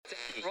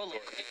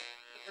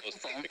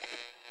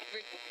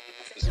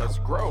Let's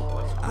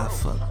grow. I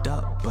fucked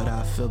up, but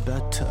I feel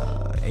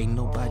better. Ain't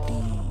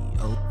nobody.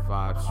 Oh,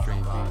 Vibe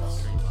Stream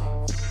Beats.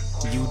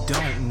 you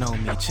don't know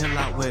me. Chill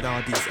out with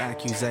all these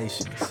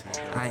accusations.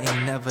 I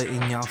ain't never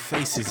in y'all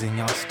faces, and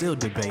y'all still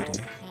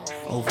debating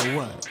over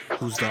what?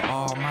 Who's the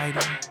Almighty?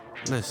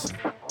 Listen.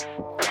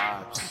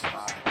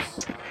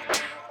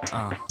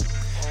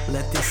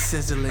 Let this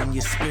sizzle in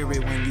your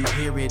spirit when you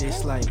hear it.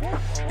 It's like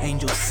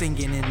angels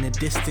singing in the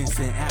distance,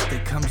 and after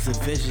comes a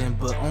vision.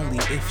 But only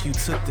if you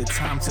took the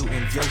time to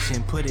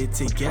envision, put it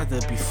together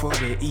before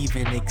it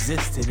even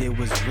existed. It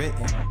was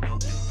written.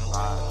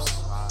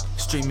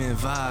 Streaming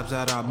vibes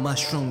out our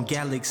mushroom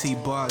galaxy,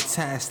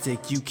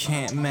 bartastic. You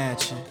can't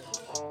match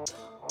it.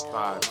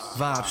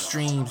 Vibe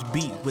streams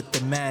beat with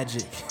the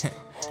magic,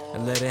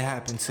 and let it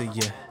happen to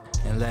you.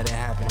 And let it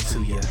happen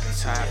to you.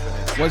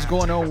 What's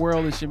going on,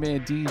 world? It's your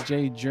man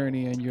DJ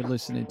Journey, and you're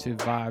listening to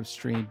Vibe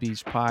Stream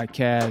Beats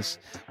podcast.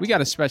 We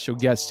got a special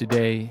guest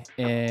today,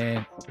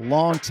 and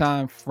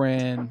longtime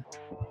friend,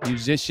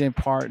 musician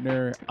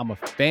partner. I'm a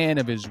fan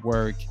of his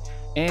work,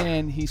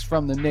 and he's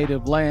from the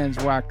native lands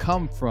where I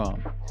come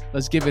from.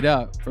 Let's give it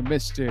up for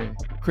Mr.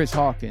 Chris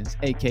Hawkins,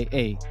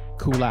 aka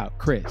Cool Out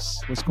Chris.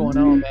 What's going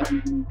on,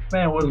 man?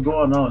 Man, what's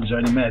going on,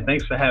 Journey? Man,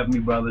 thanks for having me,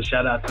 brother.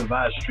 Shout out to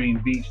Vibe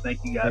Stream Beats. Thank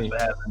you guys for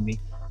having me.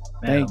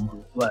 Man,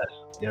 I'm blessed.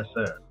 Yes,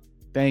 sir.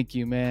 Thank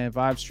you, man.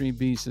 Vibe Stream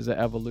Beats is an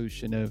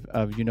evolution of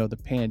the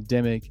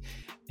pandemic,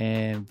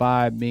 and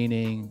vibe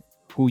meaning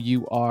who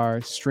you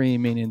are,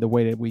 streaming and the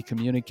way that we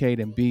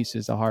communicate, and beats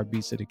is the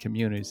heartbeats of the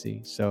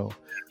community. So,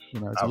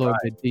 it's a little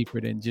bit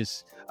deeper than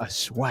just a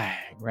swag,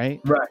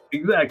 right? Right,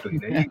 exactly.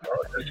 There you go.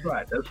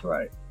 That's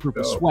right.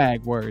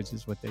 Swag words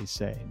is what they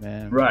say,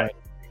 man. Right.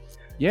 But,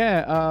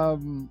 yeah.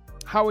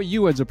 How are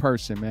you as a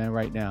person, man,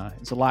 right now?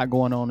 There's a lot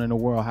going on in the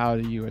world. How are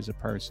you as a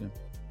person?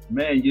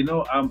 Man,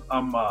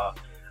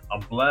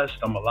 I'm blessed.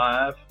 I'm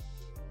alive.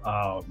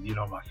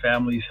 My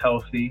family's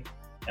healthy,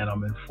 and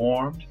I'm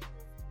informed,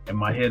 and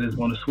my head is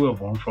on a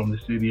swivel. I'm from the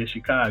city of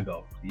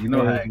Chicago. You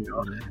know how it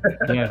goes.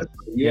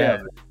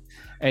 Yeah.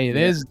 Hey,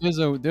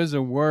 there's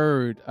a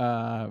word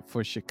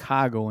for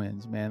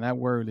Chicagoans, man. That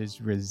word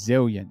is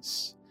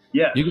resilience.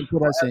 Yeah. You can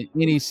put us in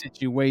any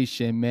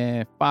situation,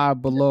 man.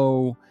 5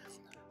 below,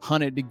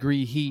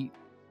 100-degree heat.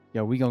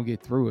 Yo, we gonna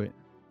get through it.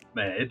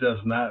 Man, it does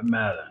not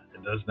matter.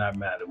 It does not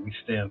matter. We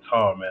stand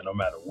tall, man, no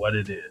matter what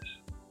it is.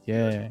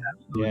 Yeah.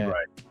 Absolutely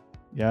right.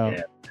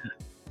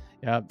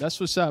 Yeah. That's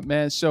what's up,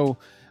 man. So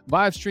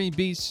Vibe Stream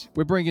Beats,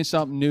 we're bringing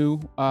something new.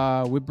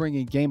 We're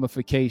bringing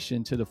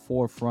gamification to the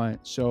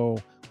forefront. So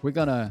we're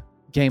going to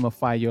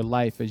gamify your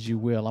life, as you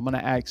will. I'm going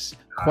to ask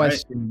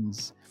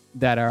questions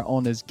that are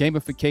on this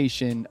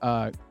gamification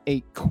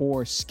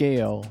 8-core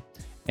scale.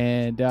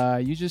 And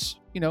you just,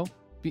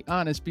 be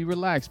honest, be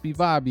relaxed, be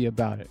vibey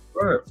about it.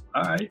 Sure.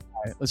 All right,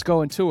 let's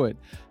go into it.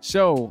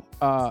 So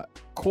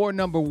core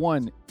number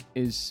 1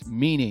 is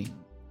meaning.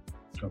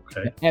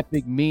 Okay. The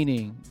epic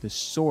meaning, the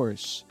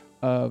source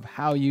of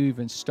how you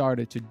even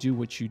started to do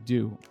what you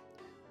do.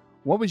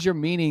 What was your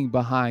meaning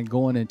behind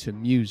going into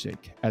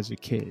music as a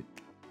kid?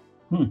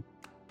 All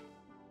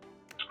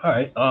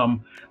right.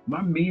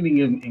 My meaning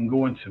in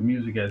going to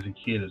music as a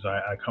kid is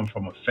I come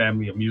from a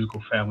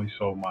musical family.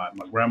 So my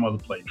grandmother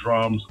played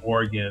drums,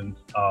 organs.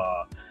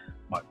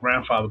 My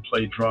grandfather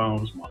played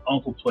drums. My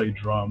uncle played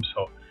drums.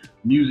 So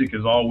music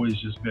has always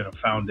just been a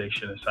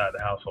foundation inside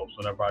the household. So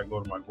whenever I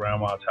go to my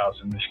grandma's house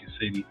in Michigan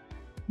City,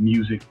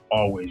 music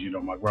always,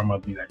 my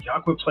grandmother be like,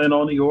 y'all quit playing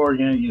on the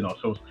organ,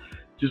 so it's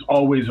just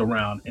always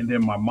around. And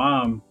then my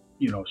mom,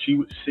 she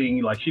would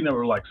sing, like she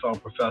never sung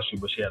professionally,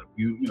 but she had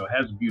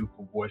has a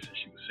beautiful voice, and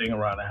she would sing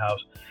around the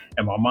house.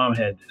 And my mom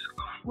had this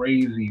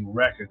crazy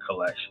record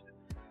collection.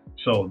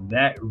 So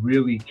that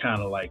really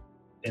kind of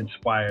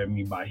inspired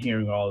me by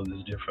hearing all of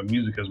this different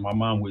music, because my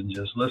mom wouldn't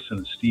just listen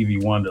to Stevie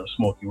Wonder or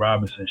Smokey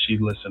Robinson.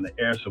 She'd listen to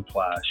Air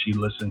Supply. She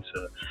listened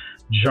to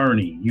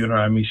Journey. You know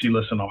what I mean? She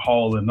listened to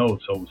Hall and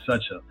Oates. So it was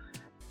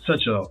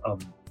such a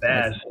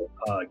vast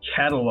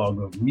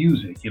catalog of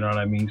music. You know what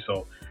I mean?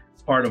 So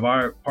part of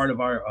our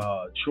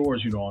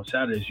chores, on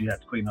Saturdays, you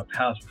have to clean up the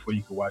house before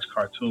you could watch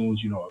cartoons,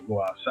 or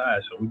go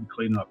outside. So we'd be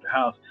cleaning up the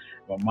house.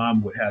 My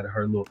mom would have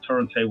her little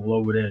turntable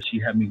over there.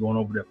 She'd have me going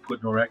over there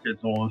putting her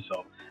records on.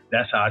 So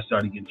that's how I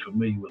started getting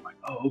familiar with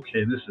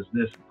okay, this is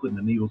this, and putting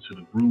the needle to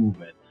the groove.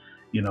 And,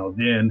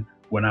 then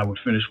when I would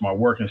finish my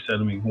work, instead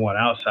of me going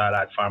outside,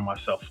 I'd find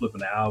myself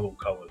flipping the album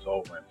covers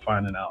over and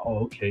finding out,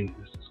 okay,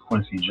 this is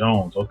Quincy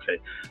Jones. Okay,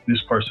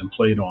 this person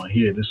played on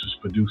here. This was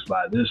produced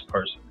by this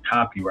person.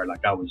 Copyright.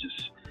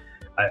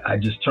 I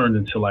just turned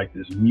into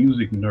this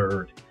music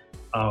nerd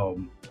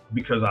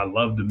because I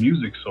love the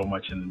music so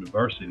much and the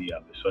diversity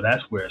of it. So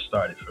that's where it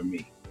started for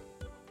me.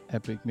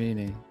 Epic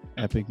meaning.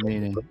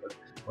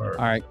 All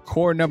right,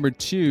 core number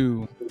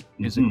 2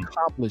 is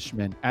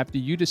accomplishment. After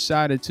you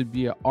decided to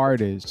be an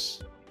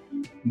artist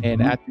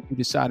and after you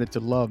decided to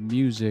love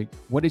music,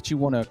 what did you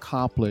want to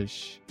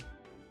accomplish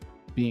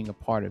being a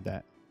part of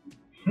that?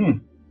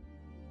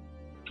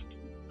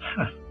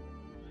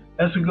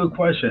 That's a good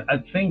question. I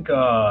think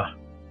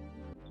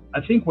I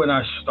think when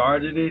I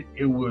started it,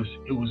 it was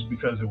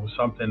because it was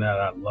something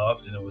that I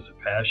loved and it was a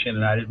passion,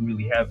 and I didn't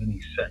really have any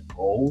set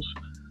goals.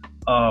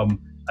 I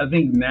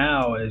think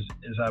now, as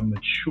I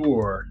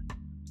mature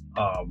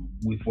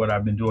with what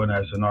I've been doing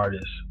as an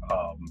artist,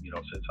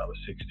 since I was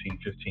 16,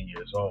 15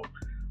 years old,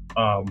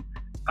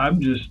 I'm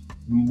just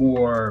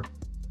more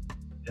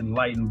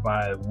enlightened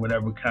by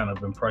whatever kind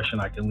of impression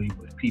I can leave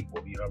with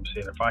people. You know what I'm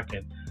saying?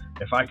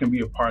 If I can be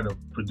a part of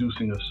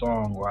producing a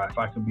song, or if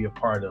I can be a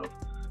part of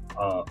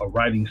a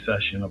writing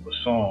session of a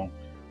song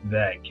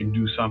that can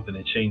do something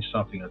and change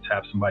something or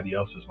tap somebody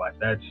else's life,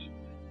 that's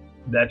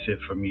it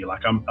for me.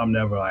 Like I'm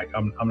never like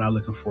I'm not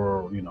looking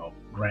for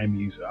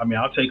Grammys. I mean,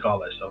 I'll take all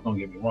that stuff. Don't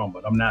get me wrong,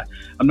 but I'm not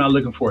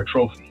looking for a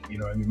trophy. You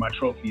know what I mean? My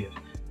trophy is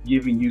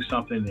giving you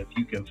something. If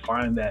you can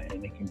find that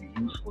and it can be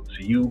useful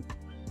to you,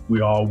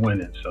 we all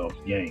winning. So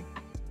yay.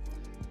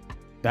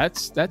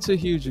 That's a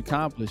huge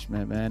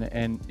accomplishment, man.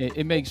 And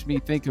it makes me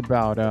think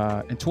about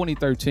in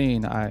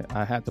 2013,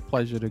 I had the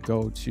pleasure to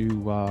go to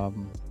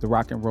the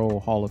Rock and Roll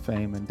Hall of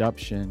Fame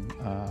induction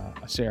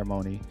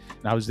ceremony,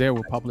 and I was there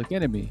with Public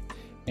Enemy,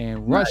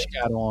 and Rush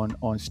got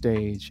on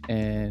stage,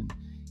 and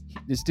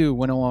this dude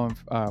went on,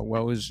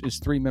 it's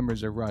three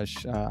members of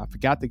Rush. I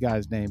forgot the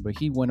guy's name, but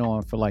he went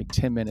on for like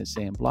 10 minutes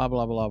saying blah,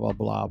 blah, blah, blah,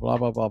 blah, blah,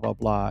 blah, blah, blah,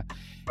 blah.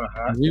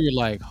 And we were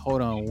like,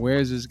 hold on,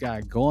 where's this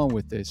guy going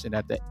with this? And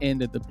at the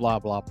end of the blah,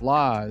 blah,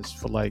 blahs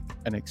for like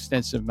an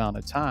extensive amount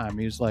of time,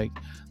 he was like,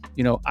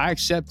 I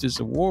accept this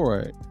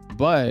award,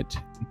 but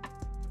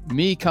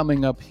me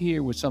coming up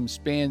here with some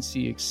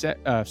fancy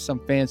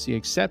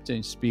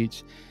acceptance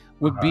speech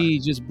would be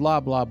just blah,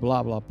 blah,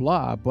 blah, blah,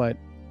 blah. But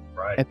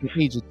at the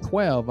age of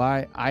 12,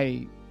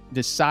 I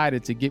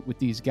decided to get with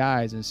these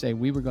guys and say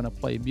we were going to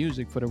play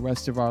music for the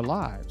rest of our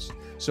lives.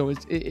 So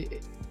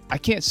I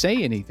can't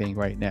say anything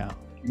right now.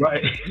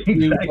 Right.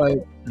 Exactly.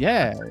 But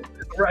yeah.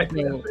 Right.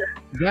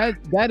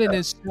 That in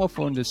itself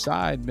on the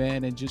side,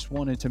 man, and just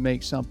wanted to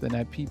make something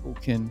that people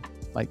can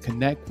like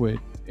connect with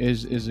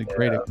is a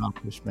great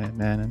accomplishment,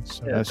 man. And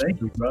so that's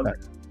thank you, brother.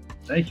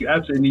 Thank you.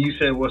 Absolutely. You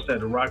said, what's that?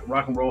 The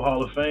Rock and Roll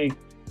Hall of Fame.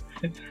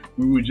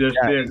 We were just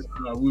there.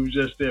 We were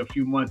just there a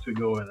few months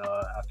ago,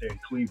 out there in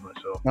Cleveland.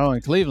 So.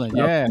 In Cleveland,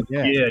 yeah.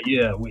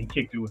 We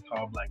kicked it with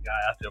Tall Black Guy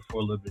out there for a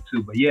little bit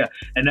too. But yeah,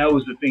 and that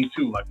was the thing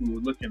too. Like we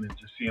were looking and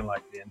just seeing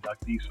like the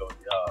inductees, so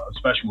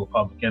especially with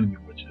Public Enemy,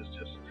 which is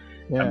just,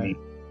 I mean,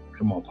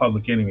 come on,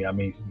 Public Enemy. I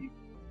mean,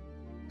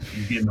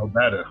 you get no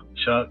better.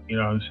 Chuck, you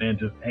know what I'm saying?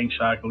 Just Hank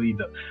Shockley,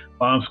 the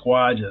Bomb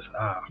Squad, just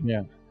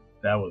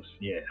that was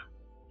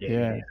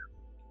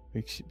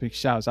Big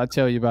shouts. I'll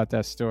tell you about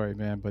that story,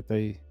 man. But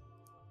they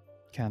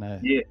kind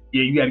of you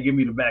got to give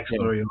me the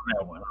backstory on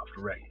that one off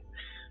the record.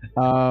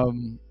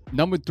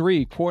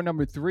 Core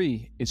number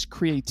three is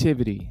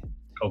creativity.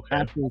 Okay.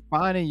 After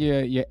finding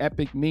your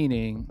epic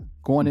meaning,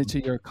 going into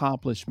your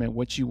accomplishment,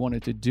 what you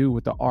wanted to do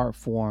with the art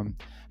form,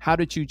 how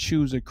did you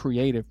choose a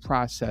creative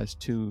process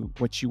to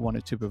what you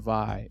wanted to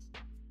provide?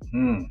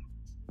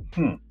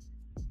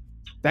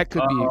 That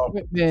could be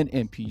equipment,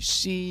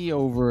 MPC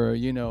over,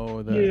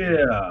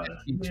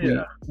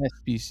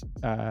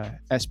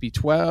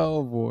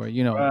 SP12 or,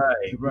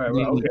 Right.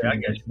 Okay, I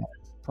get you.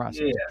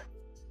 Process. Yeah.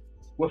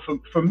 Well,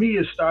 for me,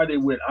 it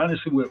started with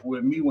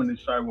me when it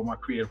started with my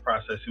creative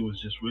process, it was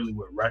just really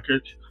with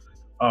records.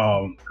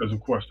 Because,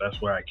 of course,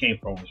 that's where I came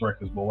from, was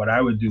records. But what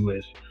I would do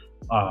is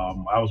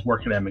I was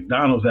working at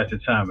McDonald's at the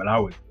time, and I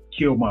would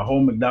kill my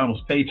whole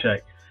McDonald's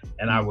paycheck.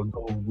 And I would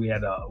go. We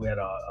had a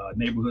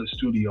neighborhood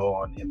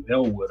studio in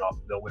Bellwood, off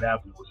Bellwood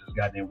Avenue. Was this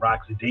guy named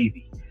Roxy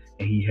Davey,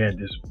 and he had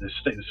this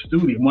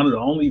studio, one of the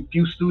only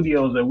few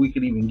studios that we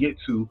could even get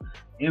to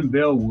in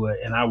Bellwood.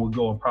 And I would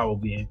go and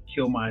probably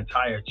kill my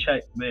entire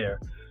check there,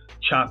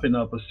 chopping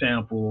up a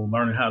sample,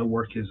 learning how to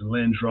work his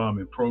Lindrum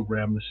and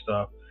program the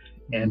stuff.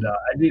 And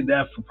I did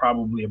that for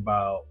probably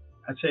about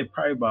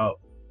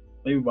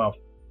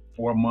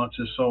 4 months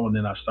or so, and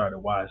then I started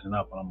wising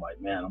up, and I'm like,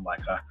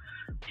 I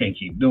can't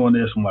keep doing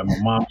this. I'm like, my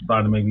mom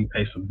started to make me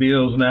pay some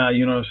bills now,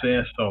 you know what I'm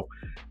saying? So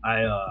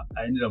I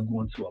ended up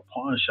going to a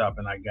pawn shop,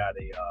 and I got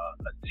a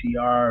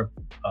TR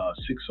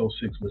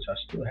 606, which I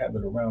still have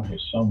it around here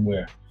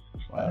somewhere.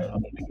 I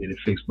need to get it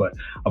fixed, but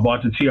I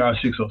bought the TR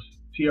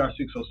 606. I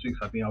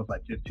think I was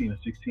like 15 or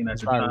 16 at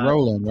the time. By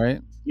Roland, right?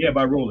 Yeah,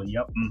 by Roland.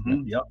 Yep.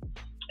 Yep.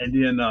 And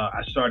then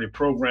I started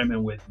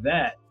programming with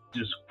that.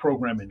 Just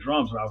programming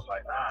drums, and I was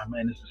like,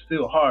 man, this is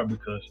still hard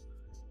because,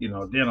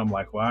 then I'm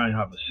like, well, I didn't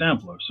have a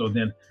sampler. So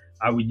then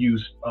I would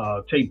use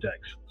tape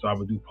decks. So I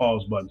would do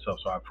pause button stuff.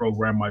 So I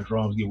program my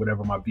drums, get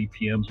whatever my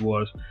BPMs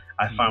was.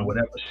 I find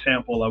whatever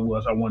sample I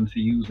wanted to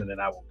use, and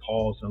then I would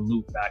pause and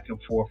loop back and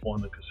forth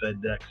on the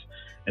cassette decks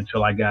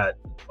until I got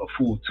a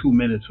full 2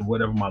 minutes of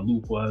whatever my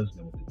loop was,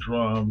 and with the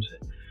drums.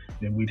 And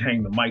then we'd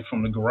hang the mic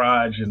from the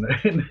garage and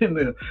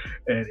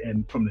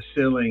from the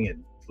ceiling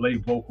and lay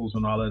vocals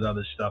and all that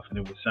other stuff, and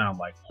it would sound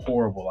like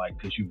horrible, like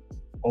because you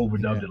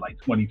overdubbed it like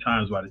 20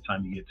 times by the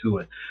time you get to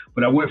it.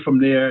 But I went from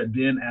there.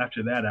 Then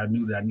after that, I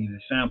knew that I needed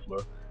a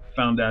sampler.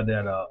 Found out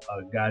that a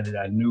guy that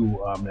I knew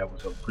that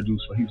was a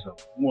producer. He was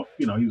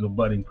a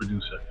budding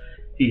producer.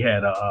 he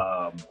had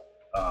a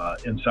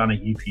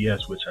Ensoniq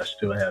EPS, which I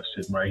still have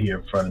sitting right here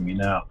in front of me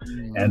now.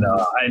 And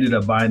I ended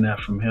up buying that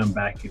from him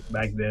back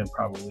then,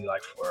 probably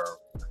like for,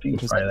 I think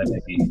it was probably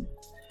like maybe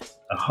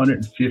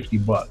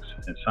 $150,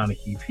 Ensoniq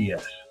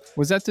EPS.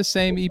 Was that the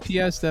same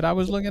EPS that I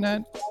was looking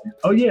at?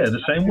 Oh yeah,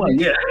 the same one.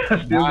 Yeah,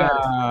 I still got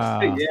Wow.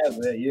 it. Yeah,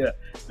 man. Yeah,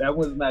 that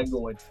was not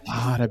going.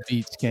 A lot of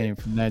beats came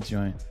from that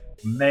joint.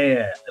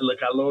 Man, look,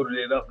 I loaded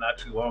it up not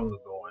too long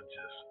ago and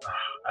just,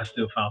 I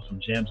still found some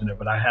gems in there,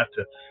 but I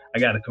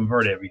got to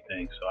convert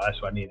everything. So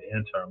that's why I need an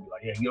intern. Be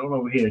like, yeah, get on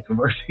over here and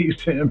convert these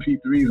to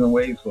MP3s and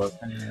waves for me.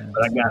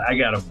 But I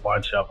got a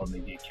bunch of them to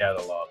get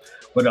cataloged.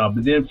 But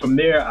then from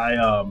there,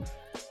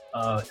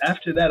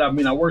 after that, I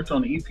mean, I worked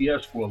on the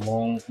EPS for a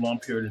long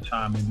period of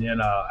time, and then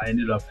I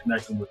ended up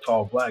connecting with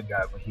Tall Black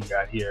Guy when he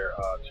got here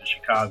to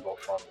Chicago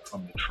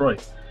from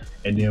Detroit,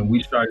 and then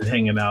we started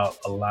hanging out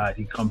a lot.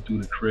 He come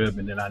through the crib,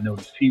 and then I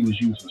noticed he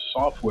was using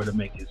software to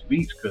make his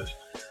beats. Because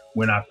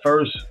when I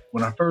first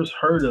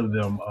heard of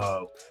them,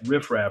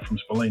 Riff Raff from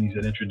Spillani's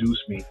had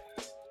introduced me.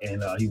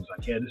 And he was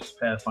like, yeah, this is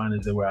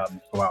Pathfinders. They were out in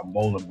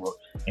Bolingbrook.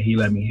 And he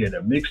let me hear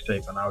their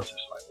mixtape. And I was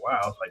just like, wow.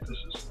 I was like, this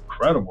is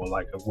incredible.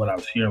 Like what I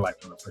was hearing, like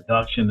from the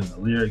production and the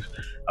lyrics.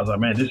 I was like,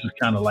 man, this is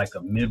kind of like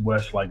a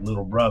Midwest, like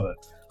Little Brother.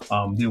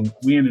 Then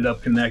we ended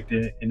up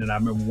connecting. And then I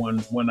remember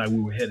one night we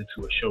were headed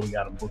to a show. We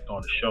got him booked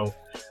on the show.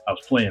 I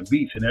was playing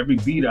beats. And every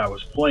beat I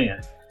was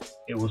playing,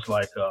 it was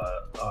like,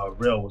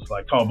 Rel was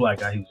like, Tall Black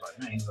Guy. He was like,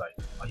 man, he's like,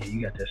 oh yeah,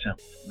 you got that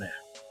sample from there.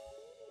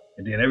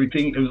 And then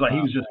everything, it was like,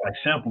 he was just like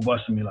sample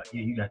busting me, like,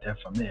 yeah, you got that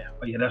from there.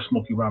 Oh yeah, that's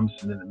Smokey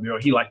Robinson in the Mirror.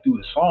 He like threw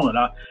the song, and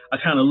I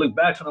kind of look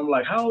back and I'm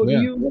like, how old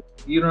are you?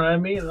 You know what I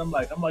mean? And I'm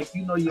like,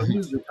 you know your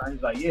music. And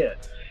he's like, yeah.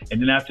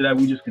 And then after that,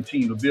 we just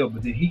continued to build.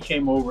 But then he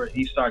came over,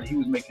 he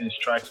was making his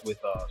tracks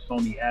with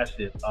Sony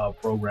Acid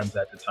programs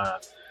at the time.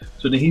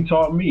 So then he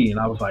taught me, and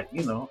I was like,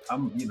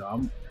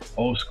 I'm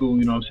old school,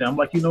 you know what I'm saying? I'm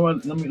like, you know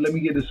what, let me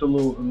get this a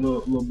little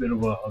bit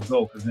of a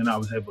go, because then I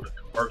was able to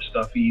convert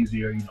stuff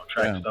easier,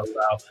 track stuff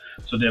out.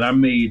 So then I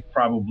made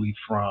probably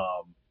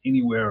from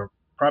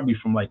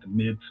like the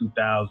mid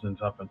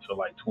 2000s up until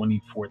like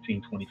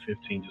 2014,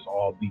 2015, just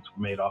all beats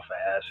were made off of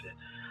Acid.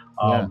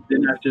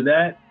 Then after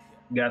that,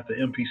 got the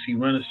MPC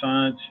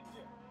Renaissance.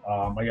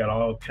 I got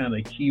all kind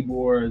of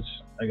keyboards.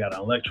 I got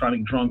an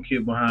electronic drum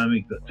kit behind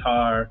me,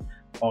 guitar,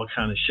 all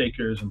kind of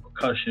shakers and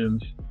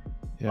percussions.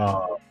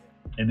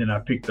 And then I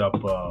picked up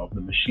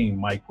the Machine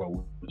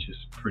Micro, which is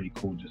pretty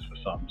cool just for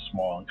something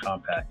small and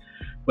compact.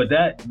 But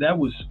that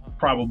was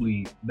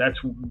probably, that's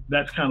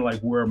kind of like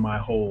where my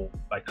whole,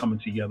 like coming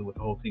together with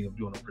the whole thing of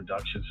doing the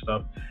production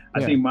stuff.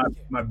 I think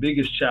my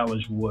biggest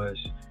challenge was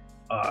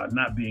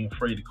not being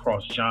afraid to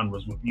cross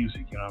genres with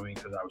music, you know what I mean?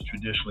 Because I was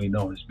traditionally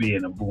known as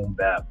being a boom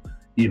bap,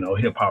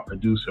 hip hop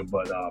producer.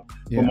 But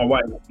my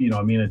wife,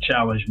 it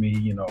challenged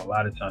me, a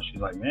lot of times.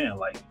 She's like, man,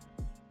 like,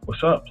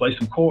 what's up? Play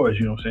some chords,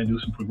 you know what I'm saying? Do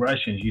some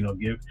progressions,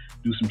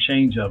 do some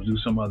change ups, do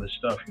some other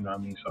stuff, you know what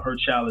I mean? So her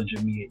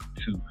challenging me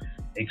to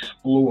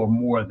explore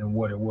more than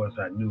what it was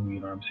I knew, you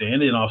know what I'm saying?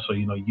 And then also,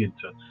 you get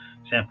to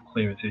sample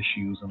clearance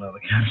issues and other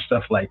kind of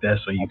stuff like that.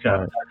 So you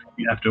kind of,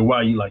 after a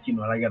while, you like,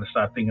 I got to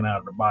start thinking out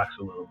of the box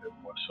a little bit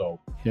more. So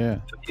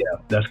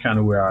that's kind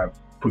of where I've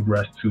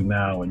progressed to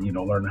now, and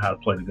learning how to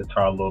play the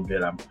guitar a little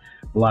bit. I'm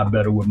a lot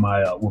better with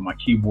my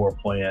keyboard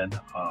playing,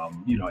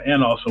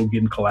 and also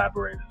getting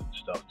collaborators and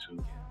stuff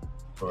too.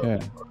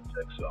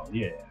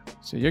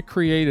 So your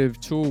creative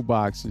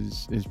toolbox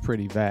is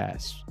pretty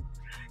vast.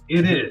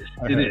 It is,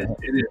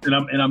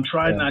 and I'm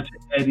trying not to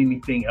add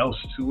anything else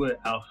to it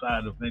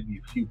outside of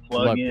maybe a few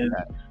plugins.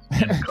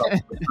 And a couple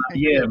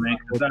man,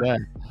 because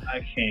I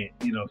can't.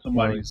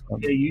 Somebody,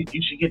 you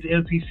should get the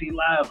MPC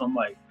Live. I'm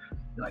like,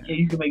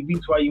 you can make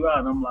beats while you're out.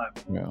 And I'm like,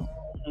 I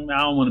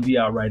don't want to be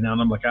out right now.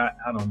 And I'm like, I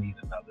don't need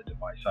another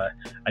device.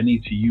 I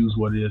need to use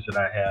what it is that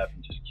I have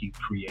and just keep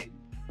creating.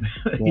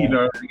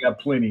 I got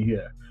plenty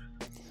here.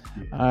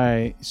 All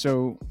right,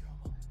 so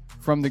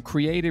from the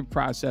creative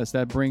process,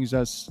 that brings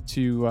us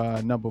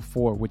to number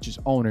 4, which is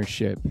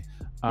ownership.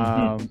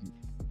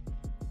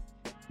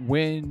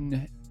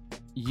 When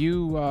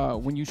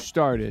you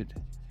started,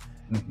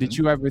 did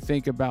you ever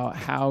think about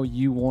how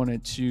you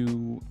wanted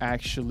to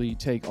actually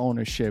take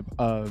ownership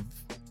of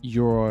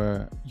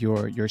your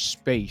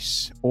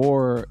space,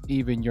 or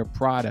even your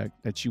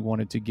product that you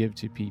wanted to give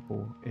to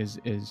people? Is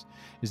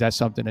that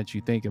something that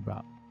you think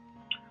about?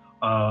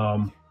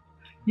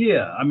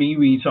 Yeah, I mean,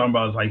 when you're talking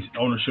about like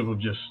ownership of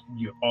just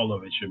all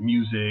of it, your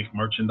music,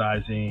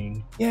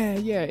 merchandising. Yeah,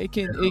 it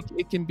can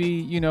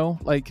be,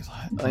 like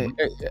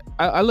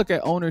I look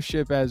at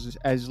ownership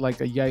as like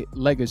a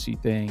legacy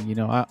thing.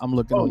 I'm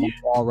looking on the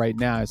wall right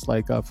now. It's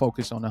like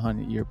focus on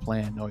 100-year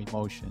plan, no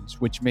emotions,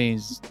 which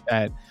means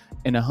that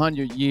in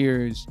 100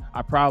 years,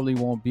 I probably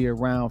won't be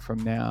around from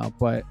now,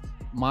 but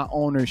my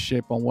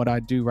ownership on what I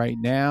do right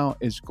now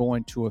is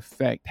going to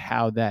affect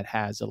how that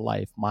has a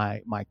life.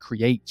 My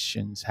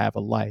creations have a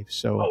life.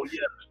 So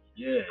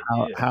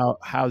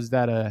how's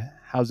that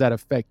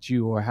affect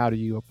you, or how do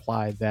you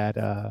apply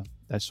that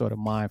sort of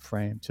mind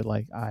frame to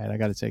like, all right, I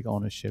got to take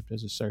ownership.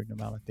 There's a certain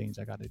amount of things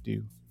I got to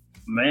do.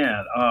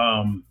 Man,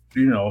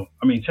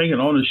 taking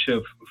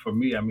ownership for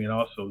me,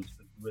 also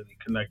really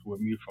connected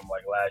with me from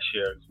like last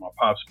year. 'Cause my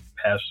pops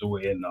passed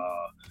away in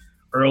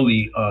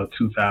early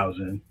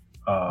 2000.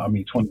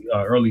 20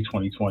 early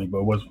 2020, but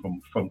it wasn't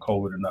from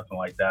COVID or nothing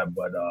like that.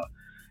 But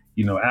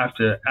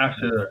after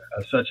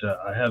such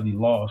a heavy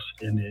loss,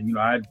 and then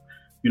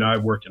I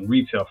worked in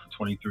retail for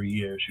 23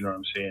 years. You know what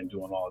I'm saying,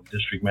 doing all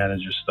district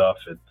manager stuff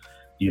and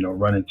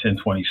running 10,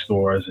 20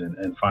 stores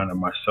and finding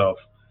myself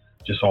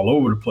just all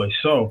over the place.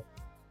 So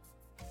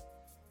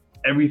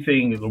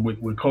everything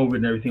with COVID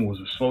and everything was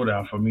a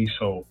slowdown for me.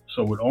 So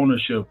with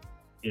ownership,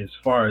 as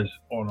far as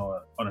on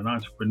an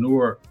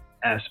entrepreneur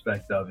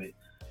aspect of it,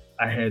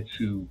 I had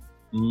to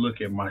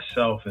look at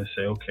myself and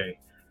say, okay,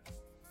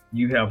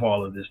 you have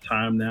all of this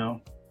time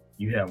now,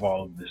 you have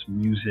all of this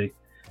music,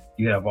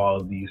 you have all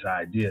of these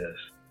ideas.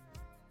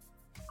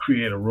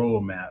 Create a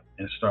roadmap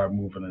and start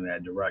moving in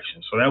that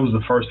direction. So that was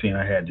the first thing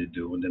I had to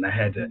do, and then I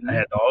had to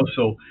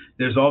also.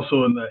 There's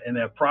also in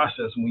that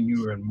process when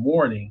you are in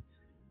mourning,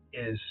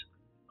 is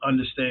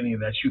understanding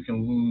that you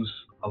can lose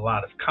a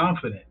lot of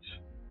confidence,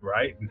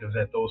 right? Because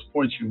at those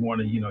points you want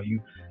to,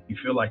 you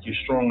feel like you're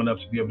strong enough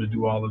to be able to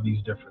do all of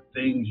these different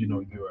things. You're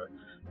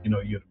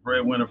the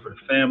breadwinner for the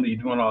family.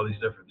 You're doing all these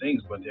different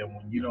things, but then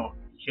when you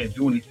can't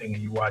do anything,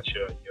 and you watch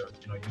you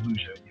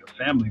lose your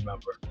family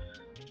member,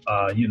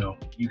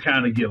 you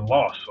kind of get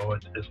lost. So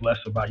it's less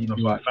about,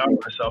 so I found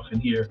myself in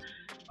here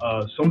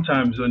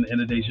sometimes in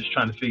the day just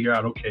trying to figure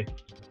out, okay,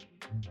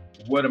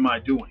 what am I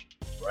doing,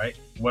 right?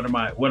 What am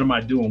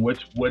I doing?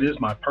 What is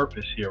my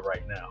purpose here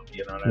right now?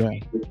 You know what I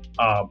mean?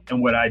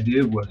 And what I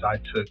did was I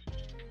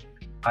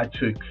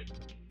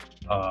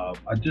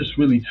just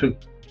really took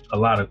a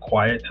lot of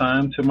quiet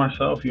time to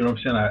myself. You know what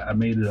I'm saying? I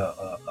made it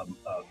a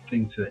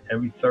thing to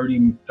every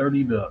 30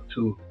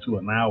 to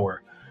an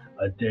hour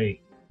a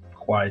day,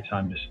 quiet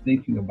time, just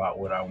thinking about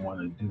what I want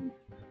to do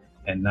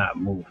and not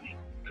moving,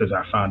 because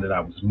I found that I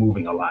was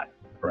moving a lot,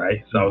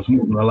 right? So I was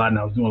moving a lot and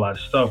I was doing a lot of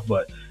stuff,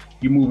 but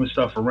you're moving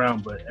stuff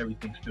around, but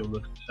everything still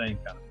looks the same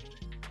kind of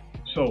thing.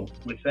 So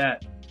with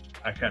that,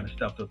 I kind of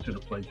stepped up to the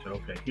plate and said,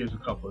 okay, here's a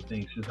couple of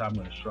things. Here's how I'm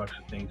going to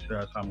structure things.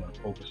 Here's how I'm going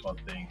to focus on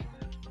things.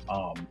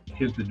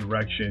 Here's the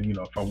direction.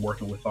 If I'm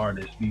working with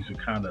artists, these are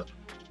kind of,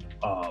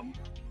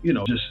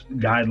 just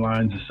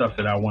guidelines and stuff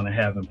that I want to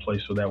have in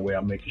place, so that way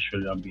I'm making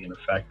sure that I'm being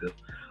effective.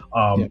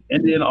 And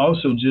then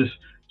also just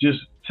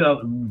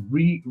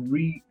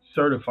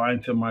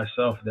re-certifying to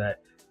myself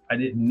that I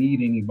didn't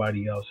need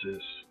anybody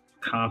else's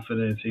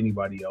confidence,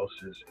 anybody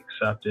else's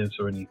acceptance,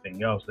 or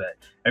anything else. That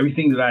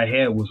everything that I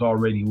had was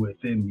already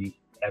within me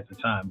at the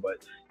time.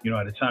 But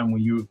at a time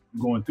when you're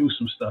going through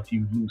some stuff,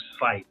 you lose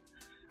sight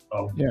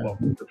of what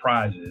the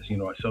prize is.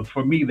 So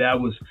for me, that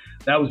was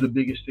the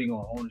biggest thing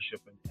on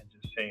ownership, and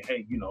just saying,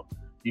 hey,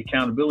 the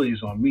accountability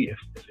is on me. If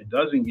it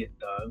doesn't get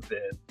done,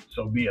 then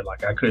so be it.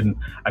 Like I couldn't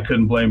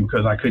blame,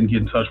 because I couldn't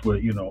get in touch with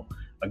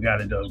a guy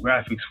that does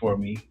graphics for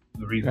me.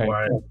 The reason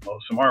why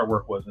some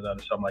artwork wasn't done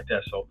or something like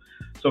that. So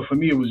for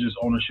me, it was just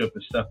ownership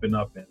and stepping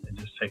up and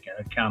just taking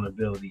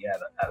accountability at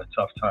a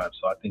tough time.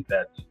 So I think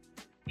that's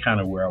kind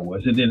of where I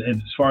was. And then as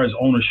far as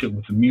ownership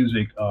with the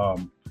music,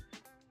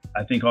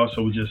 I think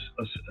also just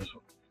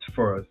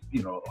for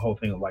the whole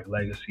thing of like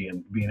legacy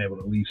and being able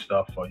to leave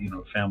stuff for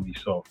family.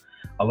 So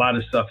a lot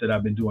of stuff that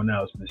I've been doing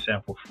now has been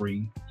sample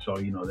free. So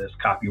there's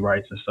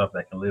copyrights and stuff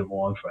that can live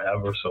on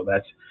forever. So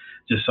that's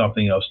just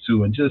something else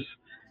too. And just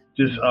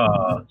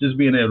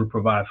being able to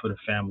provide for the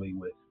family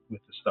with the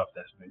stuff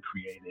that's been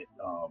created,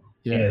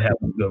 and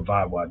having a good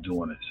vibe while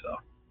doing it. So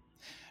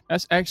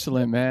that's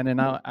excellent, man. And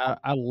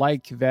I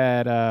like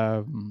that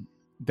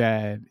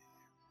that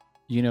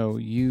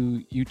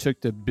you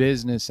took the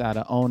business out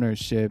of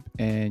ownership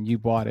and you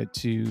brought it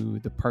to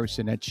the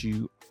person that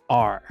you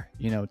are,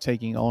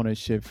 taking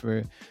ownership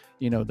for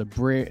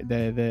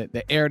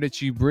the air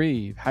that you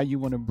breathe, how you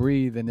want to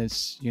breathe in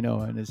this,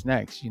 in this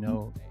next,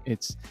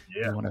 it's,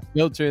 you want to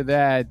filter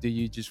that. Do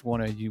you just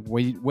want to,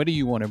 what do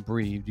you want to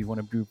breathe? Do you want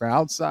to breathe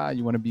outside?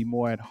 You want to be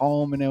more at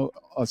home,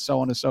 or so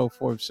on and so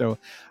forth. So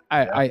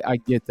I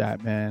get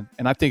that, man.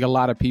 And I think a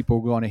lot of people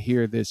are going to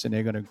hear this and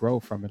they're going to grow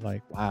from it.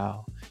 Like,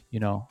 wow,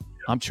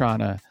 I'm trying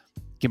to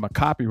get my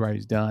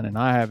copyrights done and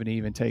I haven't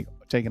even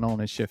taken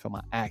ownership of my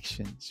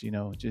actions,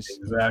 just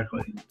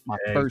exactly my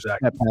first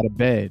step out of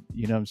bed,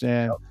 you know what I'm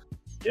saying?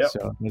 Yep.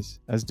 So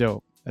that's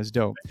dope.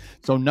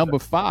 So number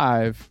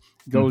 5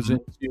 goes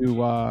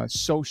into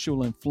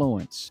social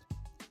influence.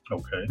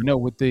 Okay.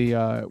 With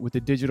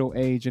the digital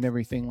age and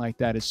everything like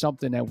that, it's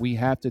something that we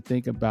have to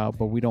think about,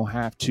 but we don't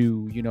have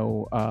to,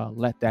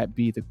 let that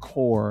be the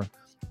core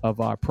of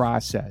our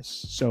process.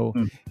 So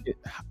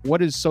what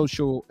does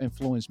social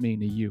influence mean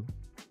to you?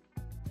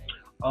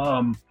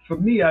 For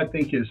me, I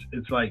think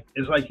it's like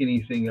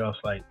anything else.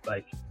 Like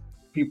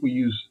people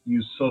use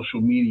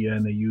social media,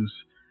 and they use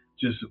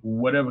just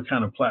whatever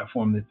kind of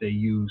platform that they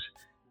use.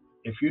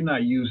 If you're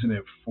not using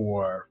it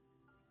for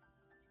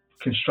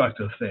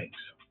constructive things,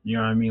 you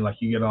know what I mean? Like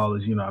you get all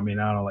this, I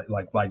don't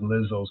like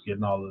Lizzo's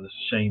getting all of this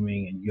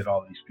shaming, and you get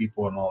all these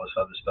people and all this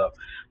other stuff.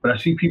 But I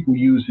see people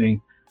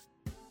using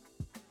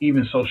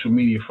even social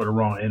media for the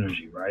wrong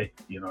energy, right?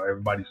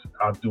 Everybody's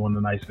out doing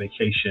a nice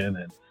vacation,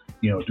 and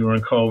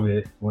during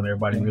COVID, when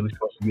everybody's really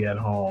supposed to be at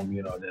home,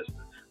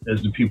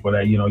 there's the people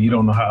that you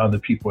don't know how other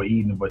people are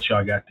eating, but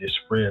y'all got this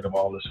spread of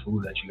all this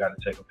food that you got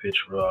to take a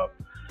picture of.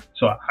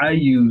 So I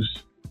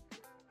use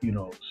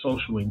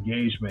social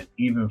engagement,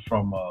 even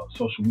from a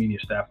social media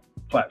staff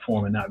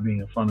platform, and not being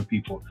in front of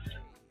people,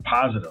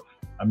 positive.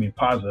 I mean,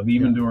 positive.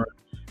 Even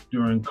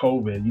during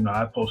COVID,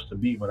 I post a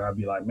beat, but I'd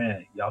be like,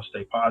 man, y'all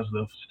stay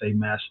positive, stay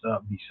masked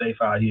up, be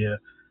safe out here,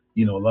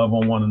 love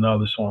on one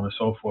another, so on and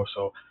so forth.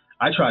 So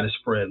I try to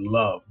spread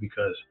love,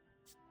 because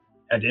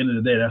at the end of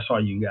the day, that's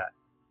all you got.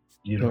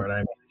 You know what I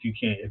mean?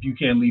 If you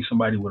can't leave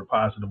somebody with a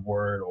positive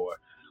word, or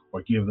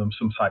give them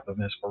some type of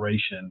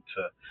inspiration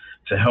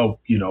to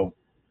help,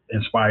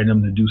 inspire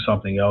them to do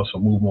something else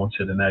or move on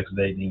to the next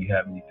day, then you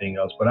have anything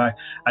else. But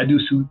I do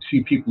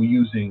see people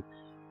using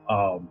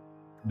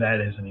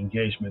that as an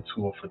engagement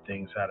tool for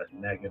things that are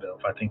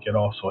negative. I think it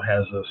also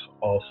has us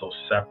also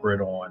separate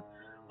on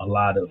a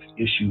lot of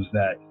issues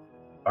that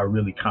are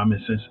really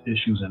common sense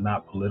issues and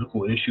not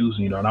political issues,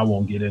 and I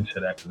won't get into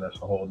that because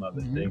that's a whole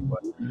nother thing.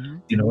 But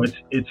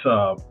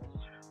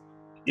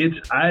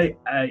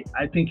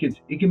I think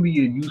it can be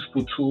a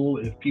useful tool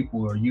if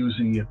people are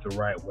using it the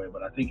right way.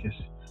 But I think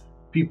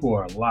people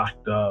are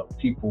locked up.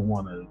 People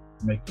want to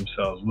make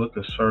themselves look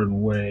a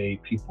certain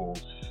way.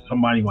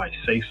 Somebody might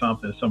say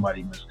something,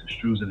 somebody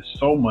misconstrues it. There's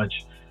so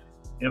much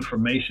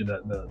information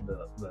that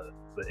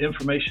the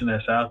information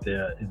that's out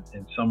there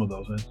in some of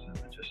those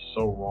instances is just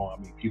so wrong.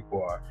 I mean,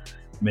 people are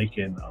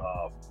making,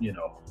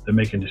 they're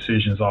making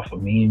decisions off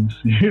of memes.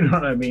 You know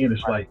what I mean?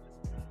 It's like,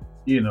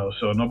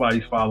 so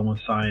nobody's following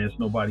science.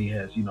 Nobody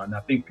has, and I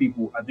think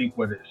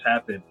what has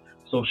happened,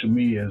 social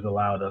media has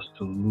allowed us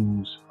to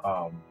lose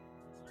a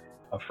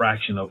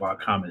fraction of our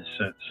common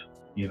sense.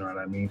 You know what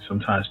I mean?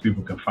 Sometimes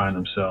people can find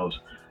themselves,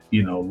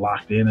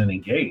 locked in and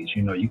engaged.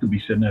 You could be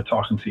sitting there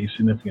talking to your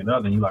significant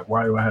other, and you're like,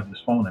 why do I have this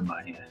phone in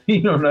my hand?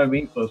 You know what I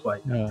mean? So it's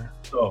like,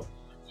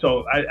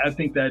 so I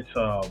think that's,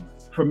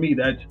 for me,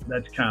 that's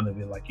kind of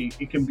it. Like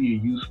it can be a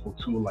useful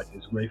tool. Like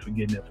it's great for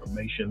getting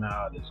information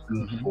out. It's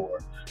good for,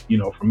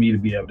 for me to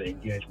be able to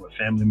engage with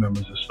family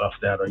members and stuff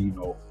that are,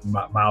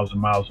 miles and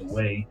miles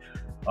away.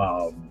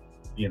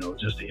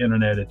 Just the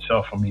internet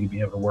itself, for me to be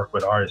able to work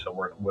with artists. I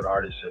work with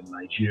artists in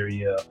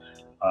Nigeria,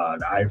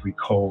 the Ivory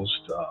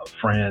Coast,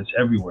 France,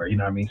 everywhere. You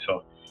know what I mean?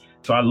 So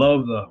I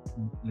love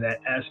that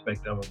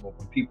aspect of it. But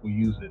when people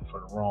use it for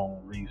the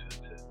wrong reasons,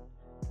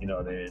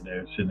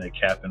 they're sitting there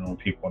capping on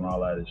people and all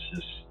that. It's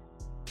just,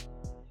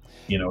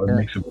 it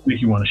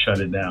makes you want to shut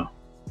it down.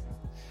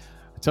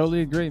 I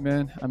totally agree,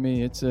 man. I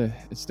mean, it's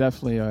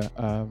definitely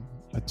a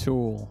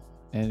tool.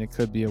 And it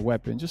could be a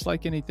weapon, just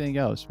like anything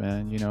else,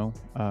 man.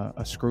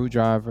 A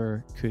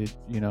screwdriver could,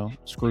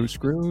 screw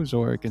screws,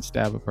 or it can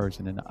stab a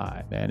person in the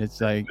eye, man.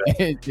 It's like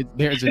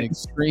there's an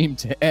extreme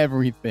to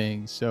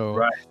everything. So,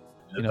 right.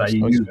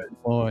 Social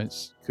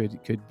influence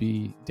could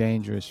be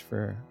dangerous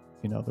for,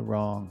 the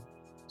wrong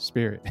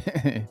spirit.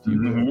 If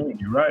you will.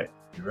 You're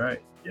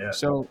right. Yeah.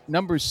 So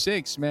number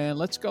 6, man,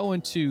 let's go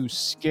into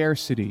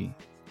scarcity.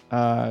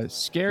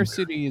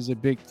 Scarcity is a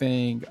big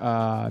thing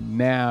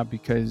now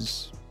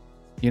because,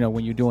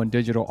 when you're doing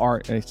digital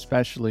art,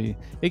 especially,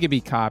 it can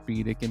be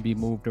copied, it can be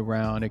moved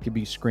around, it can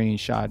be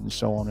screenshot, and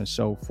so on and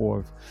so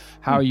forth.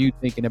 How are you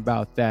thinking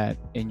about that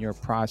in your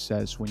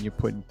process when you're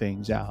putting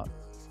things out?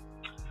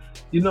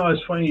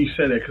 It's funny you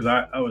said that, because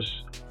I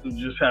was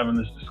just having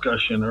this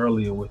discussion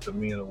earlier with the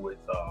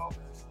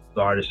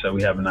artist that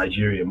we have in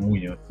Nigeria,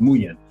 Muyin.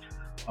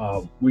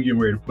 We're getting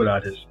ready to put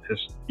out his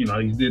he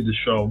did the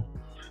show,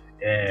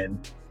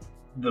 and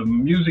the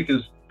music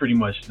is pretty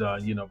much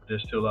done, but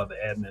there's still other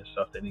admin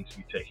stuff that needs to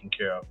be taken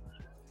care of.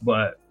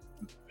 But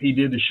he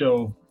did the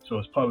show, so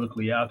it's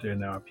publicly out there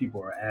now.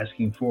 People are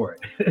asking for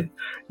it.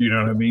 You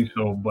know what I mean?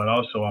 So, but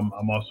also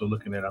I'm also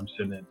looking at, I'm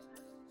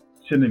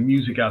sending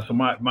music out. So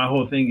my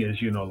whole thing is,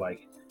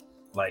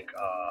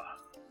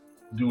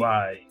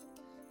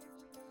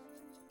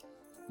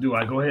 do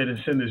I go ahead and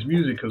send this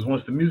music? Because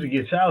once the music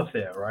gets out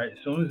there, right, as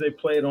soon as they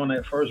play it on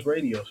that first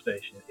radio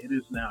station, it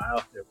is now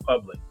out there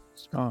public.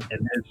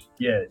 And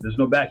there's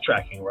no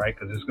backtracking, right?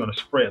 Because it's going to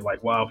spread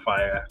like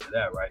wildfire after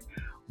that, right?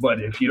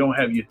 But if you don't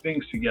have your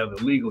things together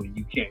legally,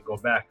 you can't go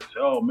back and say,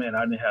 oh man,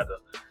 I didn't have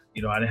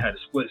the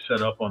split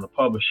set up on the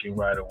publishing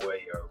right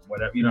away or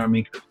whatever. You know what I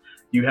mean? Because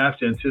you have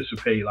to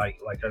anticipate,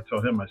 like I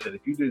told him, I said,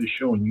 if you did a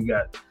show and you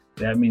got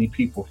that many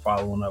people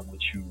following up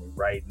with you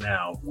right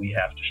now, we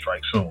have to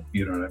strike soon.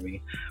 You know what I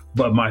mean?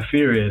 But my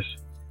fear is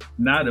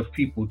not of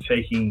people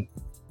taking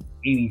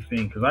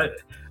anything, because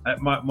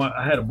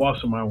I had a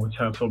boss of mine one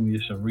time told me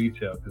this in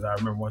retail, because I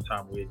remember one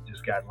time we had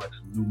just gotten like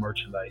some new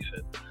merchandise,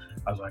 and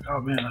I was like,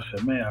 oh man,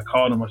 I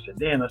called him, I said,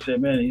 Dan,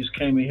 man, he just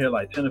came in here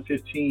like 10 or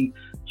 15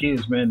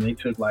 kids, man, and they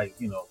took like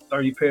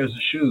 30 pairs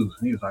of shoes.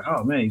 And he was like,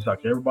 oh man, he's like,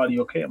 everybody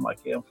okay? I'm like,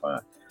 yeah, I'm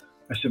fine.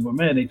 I said, but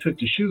man, they took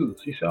the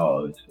shoes. He said,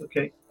 oh, it's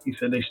okay. He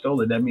said, they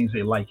stole it, that means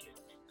they like it.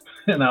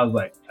 And I was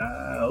like,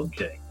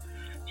 okay.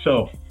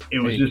 So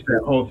it was just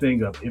that whole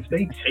thing of, if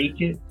they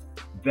take it,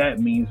 that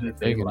means that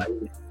they like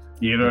it.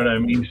 You know what I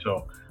mean?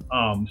 So,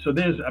 so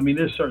there's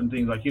certain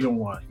things like you don't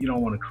want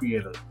to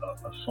create a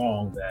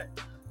song that,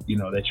 you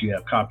know, that you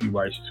have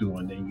copyrights to,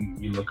 and then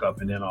you look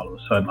up and then all of a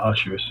sudden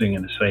Usher is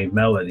singing the same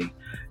melody.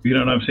 You know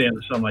what I'm saying?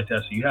 Or something like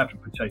that. So you have to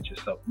protect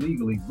yourself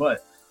legally,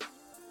 but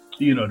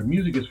you know, the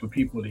music is for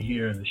people to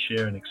hear and to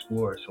share and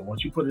explore. So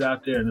once you put it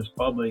out there and it's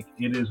public,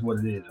 it is what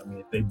it is. I mean,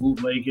 if they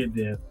bootleg it,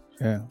 then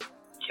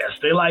yes,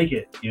 they like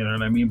it. You know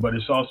what I mean? But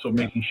it's also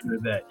making sure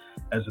that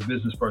as a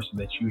business person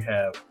that you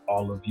have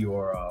all of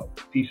your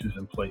pieces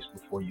in place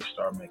before you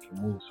start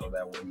making moves, so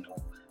that way you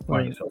don't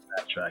find yourself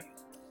backtracking.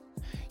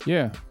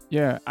 Yeah.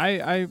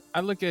 I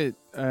look at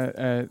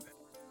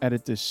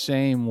it the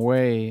same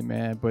way,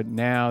 man. But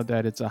now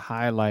that it's a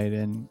highlight,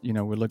 and you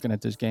know, we're looking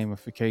at this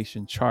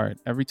gamification chart.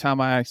 Every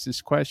time I ask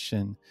this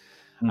question,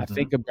 I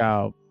think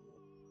about,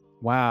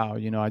 wow,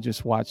 you know, I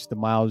just watched the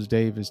Miles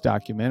Davis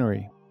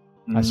documentary.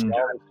 I saw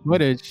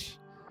footage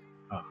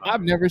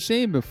I've never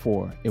seen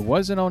before. It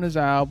wasn't on his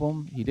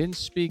album. He didn't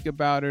speak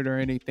about it or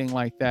anything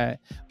like that.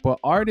 But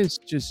artists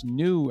just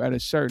knew at a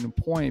certain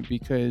point,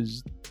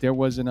 because there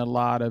wasn't a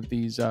lot of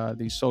these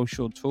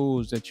social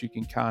tools that you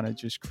can kind of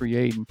just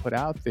create and put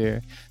out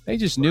there. They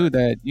just knew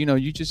that, you know,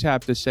 you just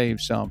have to save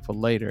some for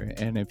later.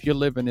 And if you're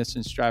living this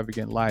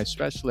extravagant life,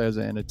 especially as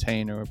an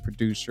entertainer or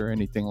producer or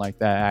anything like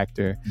that,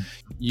 actor,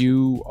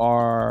 you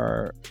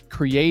are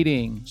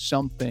creating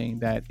something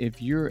that if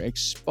you're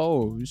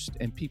exposed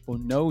and people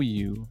know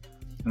you,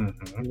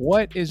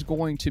 what is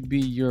going to be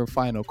your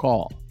final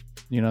call?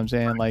 You know what I'm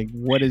saying? Like,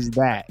 what does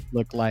that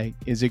look like?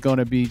 Is it going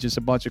to be just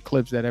a bunch of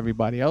clips that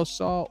everybody else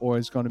saw, or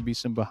is going to be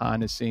some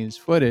behind the scenes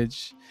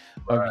footage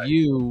of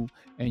you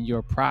and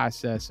your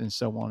process and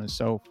so on and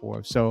so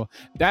forth? So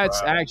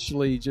that's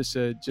actually just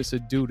a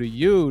due to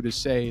you to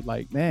say,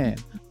 like, man,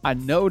 I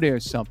know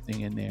there's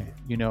something in there.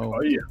 You know,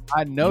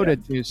 I know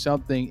that there's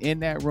something in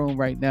that room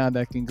right now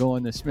that can go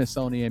in the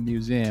Smithsonian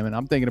Museum. And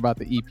I'm thinking about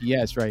the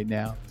EPS right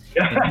now.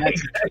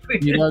 Exactly.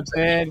 You know what I'm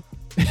saying?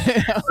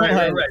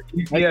 Right. A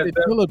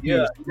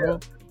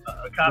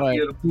copy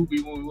of the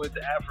movie when we went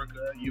to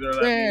Africa. You know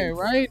what I mean?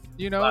 Right.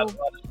 You know, a lot of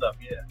stuff.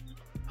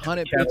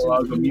 100 pictures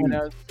everyone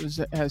else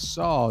has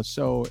saw.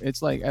 So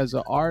it's like, as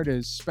an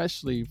artist,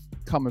 especially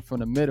coming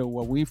from the middle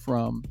where we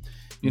from,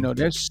 you know,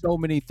 there's so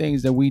many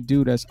things that we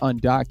do that's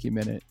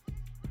undocumented,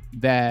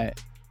 that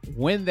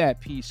when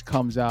that piece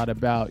comes out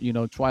about, you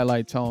know,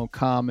 Twilight Tone,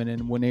 Common,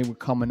 and when they were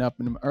coming up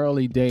in them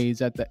early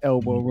days at the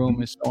Elbow Room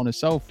and so on and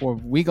so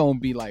forth, we gonna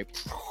be like,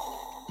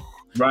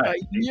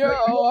 like, yo,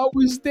 I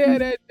was there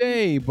that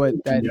day. But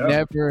that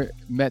never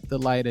met the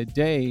light of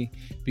day,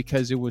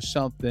 because it was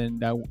something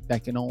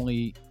that can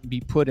only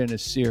be put in a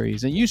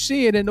series. And you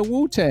see it in the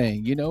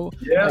Wu-Tang, you know,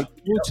 like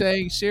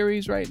Wu-Tang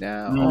series right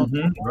now.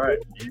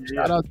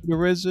 Shout out to the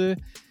RZA.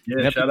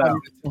 Shout out.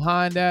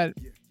 Behind that.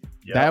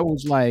 That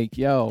was like,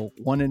 yo,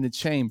 one in the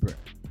chamber.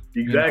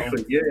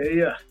 Exactly.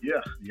 You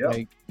know?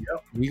 Like,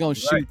 we gonna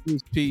shoot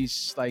this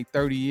piece like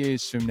 30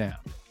 years from now.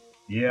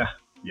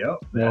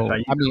 So,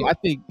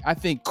 I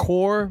think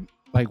core,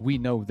 like, we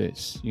know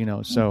this, you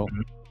know. So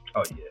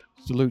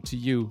salute to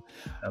you.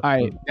 Absolutely.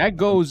 All right, that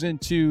goes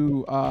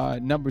into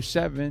number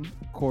 7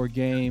 core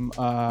game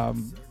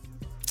on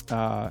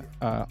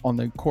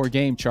the core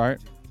game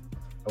chart.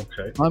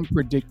 Okay.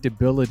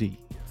 Unpredictability.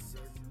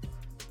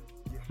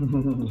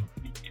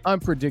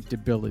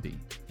 Unpredictability.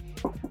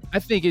 I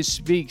think it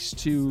speaks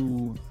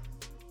to,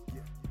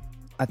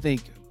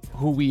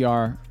 who we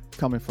are,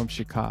 coming from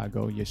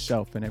Chicago,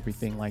 yourself and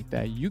everything like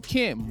that. You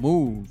can't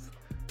move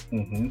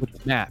with the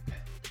map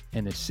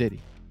in the city.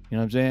 You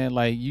know what I'm saying?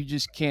 Like, you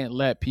just can't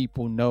let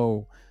people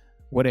know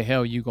where the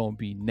hell you gonna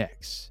be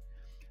next.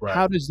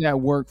 How does that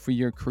work for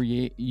you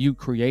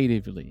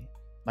creatively?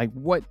 Like,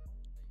 what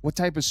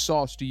type of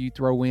sauce do you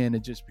throw in to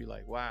just be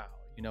like, wow?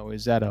 You know,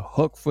 is that a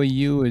hook for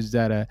you? Is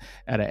that an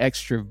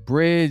extra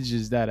bridge?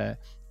 Is that a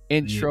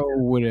intro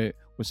with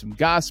some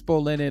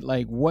gospel in it?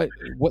 Like, what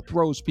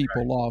throws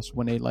people off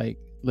when they like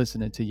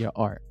listening to your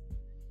art?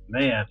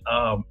 Man,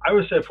 I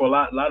would say for a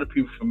lot of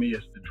people, for me,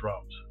 it's the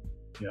drums.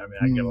 You know what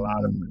I mean? I get a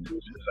lot of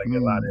producers, I get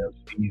a lot of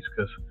LCs,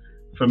 because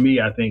for me,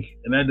 I think,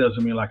 and that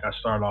doesn't mean like I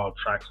start all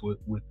tracks with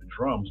the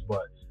drums,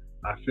 but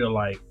I feel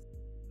like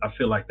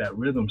that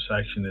rhythm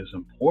section is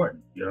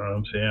important. You know what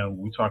I'm saying?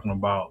 We're talking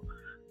about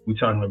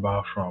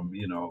from,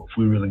 you know, if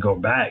we really go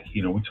back,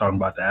 you know, we're talking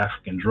about the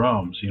African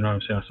drums, you know what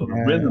I'm saying? So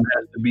the rhythm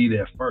has to be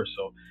there first.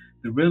 So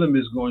the rhythm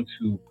is going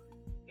to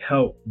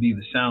help be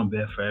the sound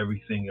bed for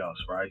everything else,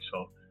 right?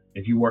 So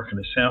if you work in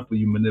a sample,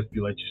 you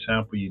manipulate your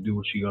sample, you do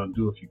what you're going to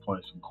do. If you're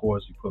playing some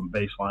chords, you put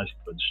bass lines, you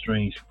put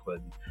strings, you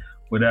put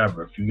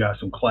whatever. If you got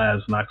some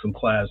claves, knock some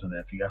claves in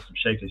there. If you got some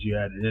shakers, you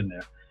add it in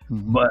there.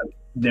 But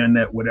then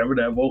that whatever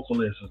that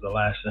vocal is the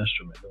last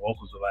instrument. The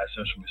vocal's the last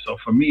instrument. So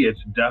for me,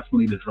 it's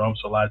definitely the drums.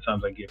 So a lot of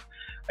times I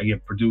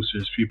get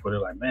producers, people, they're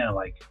like, man,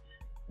 like,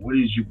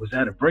 was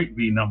that a break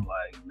beat? And I'm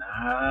like,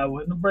 nah, it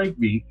wasn't a break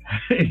beat.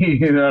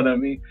 You know what I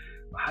mean?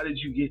 How did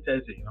you get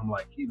that thing? And I'm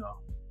like, you know,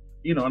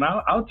 and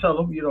I'll tell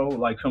them,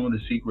 like some of the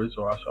secrets,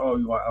 or I'll say,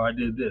 oh, I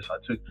did this. I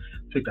took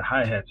the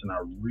hi hats and I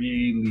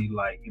really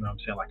like, what I'm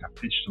saying, like I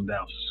pitched them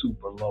down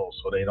super low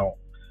so they don't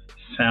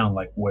sound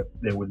like what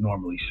they would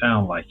normally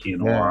sound like,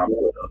 or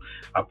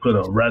I put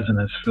a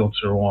resonance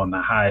filter on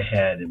the hi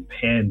hat and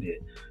panned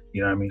it,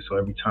 so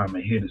every time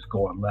I hit it's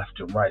going left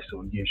and right,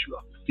 so it gives you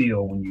a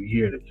feel when you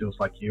hear it. It feels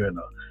like you're in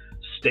a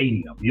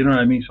stadium,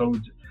 so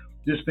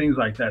just things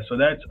like that. So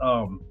that's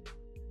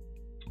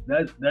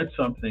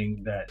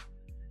something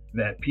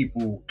that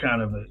people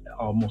kind of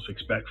almost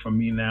expect from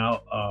me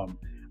now.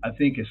 I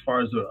think as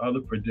far as the other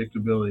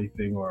predictability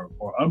thing or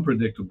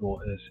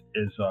unpredictable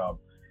is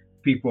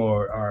people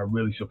are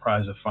really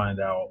surprised to find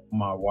out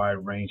my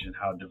wide range and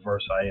how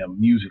diverse I am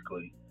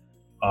musically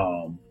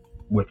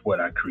with what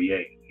I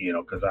create,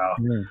 because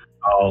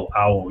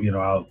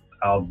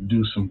I'll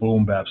do some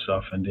boom bap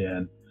stuff, and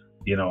then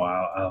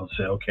I'll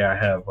say, okay, I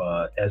have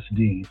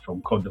SD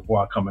from Cote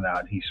d'Ivoire coming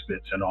out. He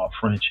spits in all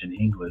French and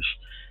English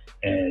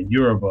and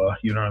Yoruba,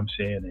 you know what I'm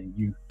saying? And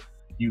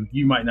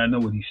you might not know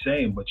what he's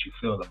saying, but you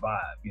feel the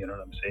vibe, you know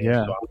what I'm saying?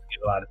 Yeah. So I'll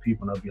get a lot of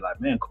people and they'll be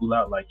like, man, cool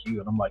out like you.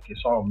 And I'm like,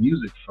 it's all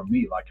music for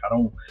me. Like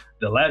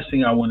the last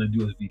thing I want to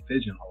do is be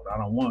pigeonholed. I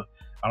don't want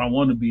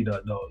to be the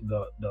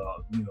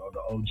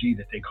OG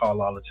that they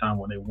call all the time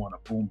when they want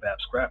a boom bap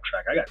scrap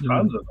track. I got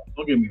tons of them.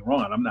 Don't get me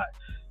wrong. I'm not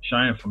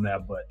shying from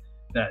that, but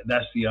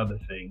that's the other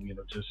thing,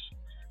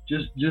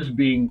 just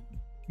being,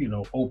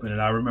 open.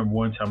 And I remember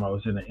one time I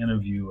was in an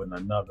interview and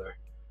another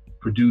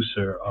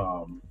producer,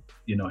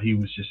 he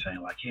was just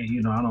saying like, hey,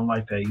 I don't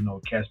like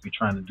that, cats be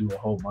trying to do a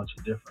whole bunch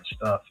of different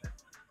stuff,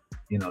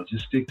 and,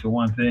 just stick to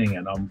one thing.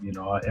 And I'm,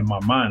 in my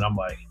mind, I'm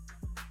like,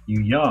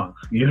 you young,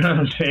 you know what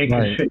I'm saying?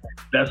 Right.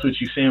 That's what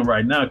you're saying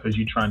right now, because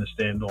you're trying to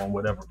stand on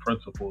whatever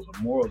principles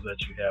or morals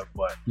that you have.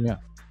 But yeah,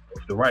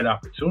 if the right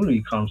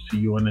opportunity comes to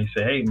you and they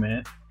say, hey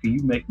man, can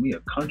you make me a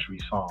country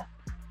song?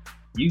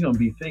 You're going to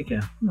be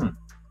thinking,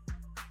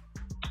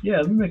 yeah,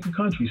 let me make a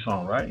country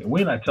song, right? And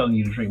we're not telling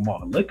you to drink more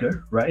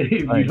liquor, right? If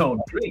you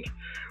don't drink.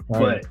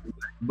 Right.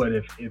 But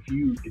if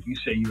you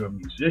say you're a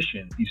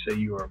musician, if you say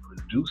you're a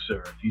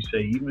producer,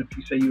 even if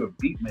you say you're a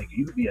beat maker,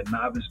 you could be a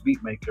novice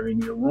beat maker in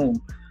your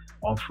room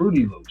on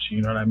Fruity Loops,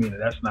 you know what I mean?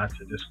 And that's not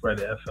to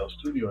discredit FL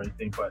Studio or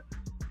anything, but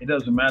it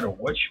doesn't matter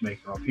what you're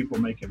making, or people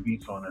making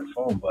beats on their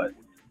phone. But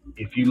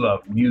if you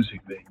love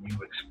music, then you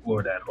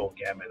explore that whole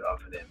gamut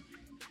of it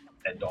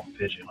and don't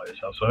pigeonhole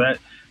yourself. So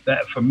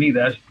that for me,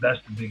 that's the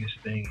biggest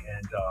thing,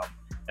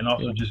 and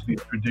also just be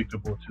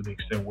predictable to the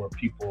extent where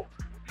people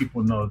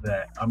know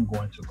that I'm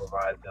going to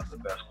provide them the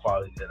best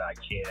quality that I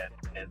can,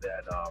 and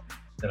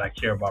that I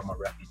care about my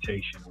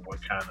reputation and what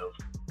kind of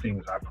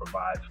things I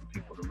provide for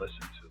people to listen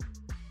to.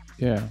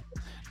 Yeah,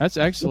 that's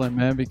excellent,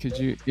 man, because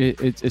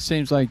it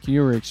seems like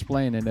you were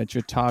explaining that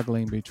you're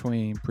toggling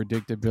between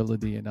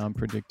predictability and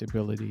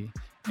unpredictability,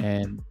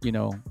 and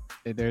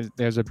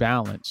there's a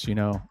balance.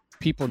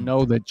 People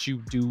know that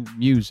you do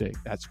music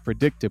that's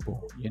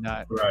predictable. You're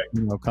not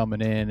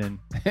coming in and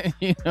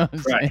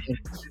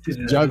just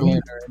juggling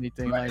or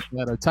anything like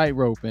that, or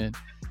tightroping.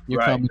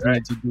 You're coming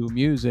in to do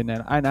music,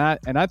 and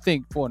I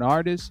think for an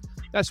artist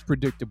that's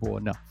predictable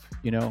enough.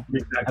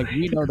 Exactly. Like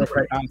we know that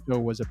Picasso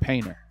was a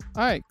painter.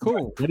 All right,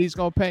 cool. What he's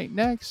gonna paint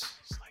next?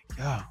 It's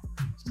like,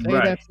 say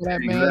that for that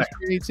man's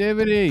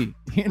creativity.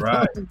 Say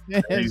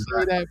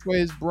that for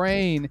his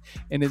brain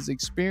and his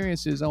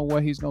experiences on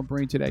what he's gonna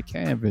bring to that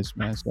canvas,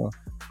 man. So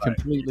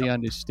completely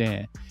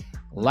understand.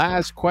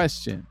 Last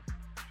question.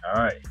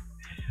 All right.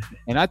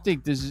 And I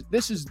think this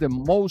is the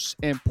most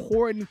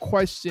important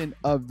question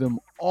of them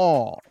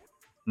all.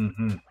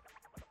 Mm-hmm.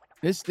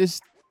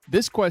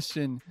 This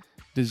question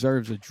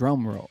deserves a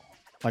drum roll,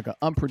 like an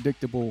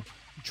unpredictable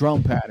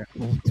drum pattern.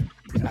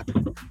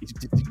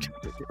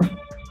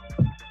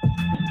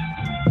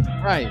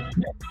 Right.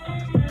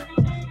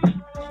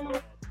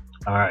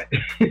 All right.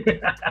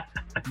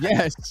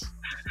 Yes.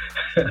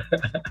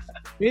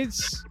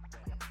 It's,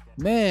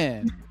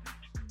 man,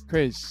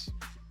 Chris,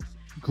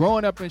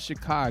 growing up in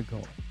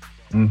Chicago,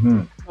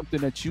 something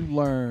that you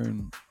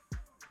learn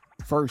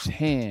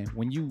firsthand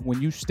when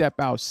you step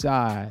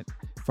outside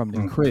from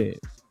the crib.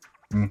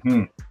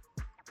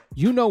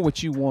 You know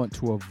what you want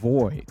to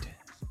avoid.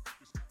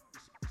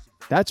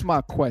 That's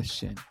my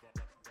question.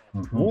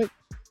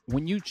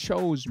 When you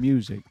chose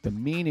music, the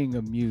meaning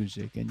of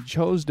music, and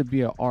chose to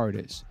be an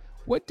artist,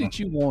 what did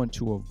you want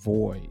to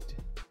avoid?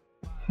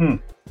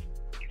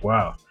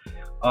 Wow.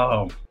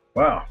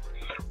 Wow.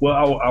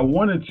 Well, I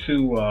wanted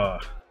to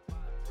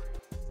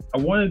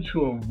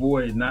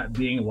avoid not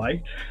being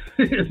liked.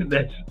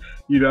 That's,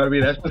 what I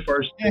mean? That's the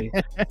first thing.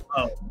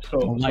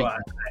 So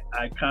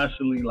I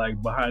constantly,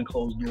 like, behind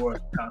closed doors,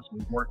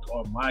 constantly worked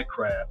on my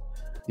craft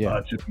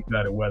to be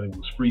better, whether it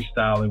was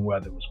freestyling,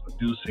 whether it was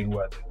producing,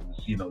 whether it was,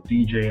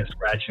 DJing,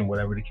 scratching,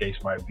 whatever the case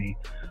might be.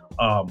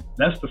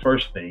 That's the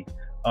first thing.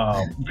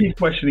 Repeat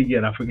question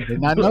again. I forget.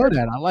 I know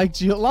that. I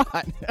liked you a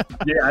lot.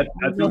 Yeah,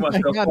 I threw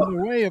myself got in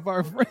the way of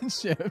our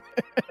friendship.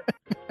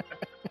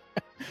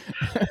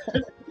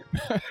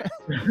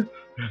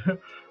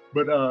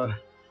 But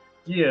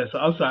Yeah, so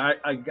I'm sorry,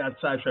 I got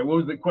sidetracked. What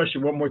was the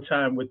question? One more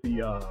time with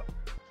the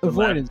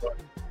Avoidance. last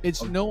one.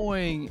 It's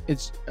knowing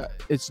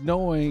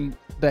knowing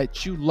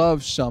that you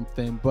love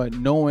something, but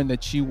knowing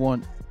that you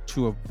want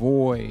to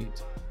avoid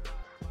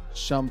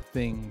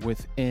something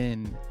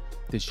within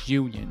this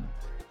union.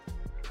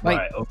 Like,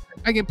 Right. Okay.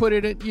 I can put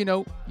it in,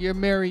 you're a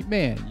married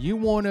man. You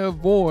want to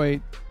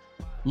avoid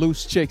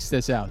loose chicks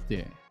that's out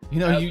there.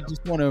 You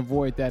just want to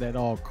avoid that at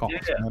all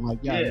costs. Yeah, Man. Like,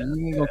 yeah,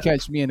 you ain't gonna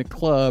catch me in a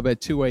club at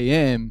 2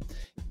 a.m.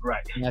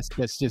 Right. And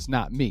that's just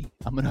not me.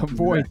 I'm gonna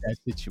avoid that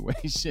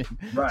situation.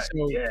 Right.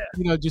 So,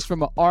 Yeah. just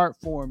from an art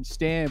form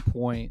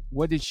standpoint,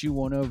 what did you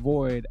want to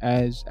avoid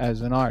as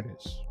an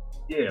artist?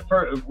 Yeah.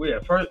 First, Could be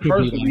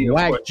firstly, of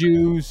whack course.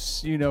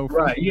 juice,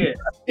 Right. Yeah.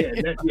 They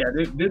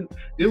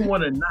didn't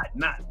want to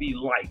not be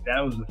liked.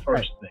 That was the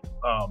first thing.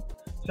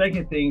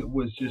 Second thing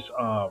was just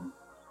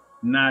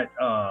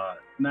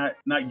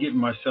not getting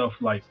myself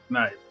like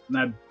not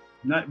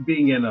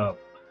being in a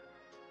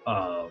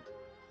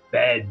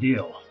bad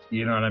deal.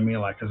 You know what I mean?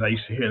 Like, because I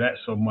used to hear that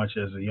so much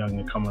as a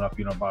youngin coming up,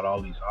 about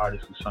all these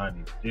artists who signed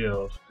these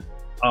deals.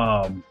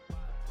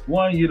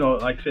 One,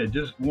 like I said,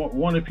 just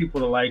wanted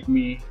people to like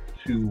me,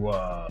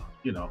 to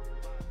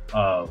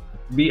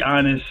be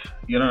honest.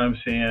 You know what I'm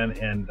saying?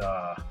 And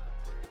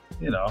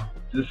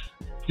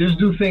just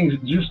do things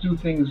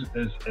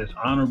as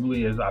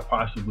honorably as I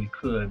possibly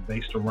could,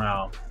 based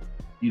around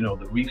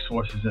the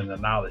resources and the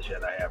knowledge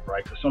that I have,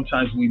 right? Because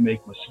sometimes we make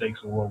mistakes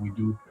in what we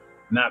do,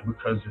 not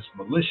because it's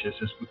malicious,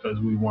 it's because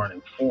we weren't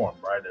informed,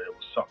 right? That it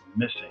was something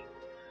missing.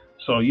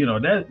 So,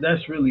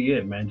 that's really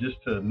it, man.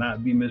 Just to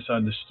not be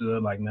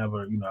misunderstood, like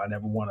never, I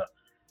never want to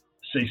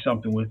say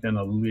something within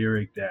a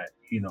lyric that,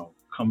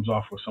 comes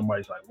off where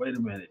somebody's like, wait a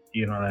minute,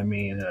 you know what I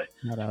mean?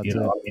 Shout out You to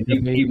know, the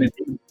baby.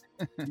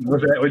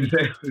 what's that? What'd you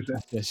say? What's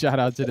that? Yeah, shout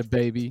out to the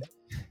baby.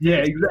 Yeah,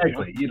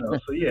 exactly.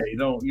 So yeah, you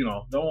don't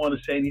want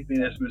to say anything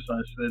that's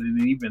misunderstood.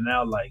 And even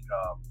now, like,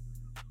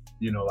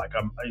 like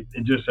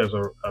it just as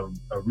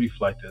a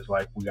reflect is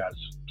like we got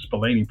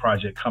Spillane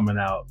project coming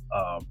out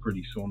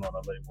pretty soon on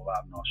a label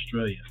out in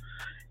Australia,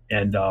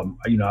 and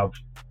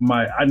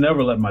I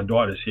never let my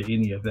daughters hear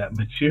any of that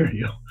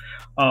material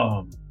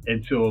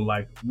until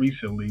like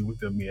recently with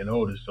them being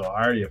older. So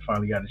I already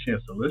finally got a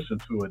chance to listen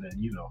to it,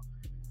 and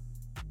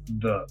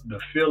the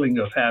feeling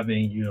of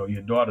having your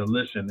daughter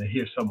listen and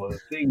hear some of the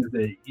things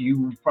that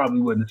you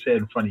probably wouldn't have said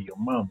in front of your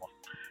mama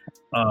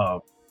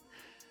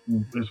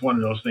is one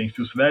of those things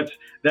too. So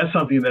that's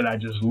something that I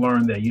just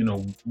learned, that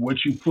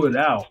what you put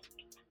out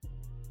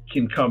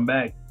can come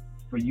back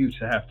for you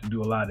to have to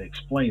do a lot of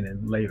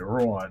explaining later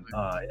on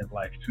in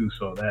life too.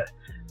 So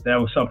that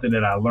was something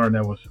that I learned.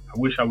 I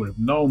wish I would have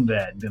known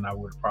that, then I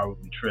would have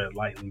probably tread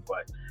lightly,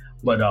 but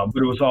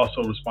it was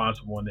also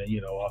responsible, and then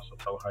also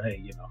tell her,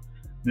 hey,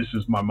 this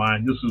was my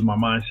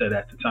mindset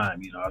at the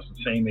time. I was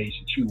the same age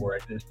that you were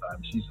at this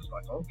time. She's just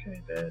like,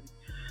 okay, Dad.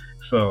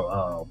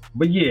 So,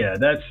 but yeah,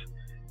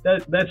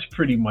 that's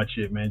pretty much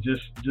it, man.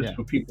 Just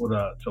for people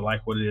to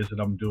like what it is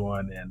that I'm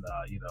doing, and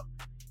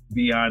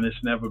be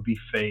honest, never be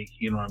fake.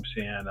 You know what I'm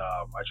saying?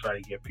 I try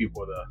to give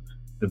people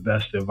the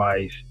best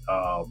advice.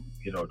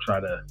 Try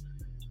to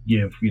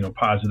give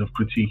positive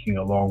critiquing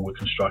along with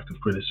constructive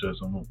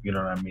criticism. You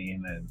know what I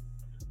mean? And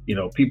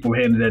people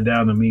handed that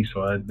down to me,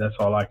 so that's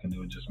all I can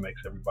do. It just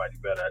makes everybody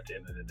better at the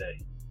end of the day.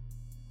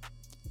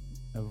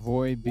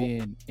 Avoid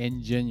being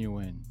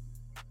ingenuine.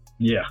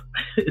 Yeah,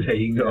 there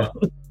you go.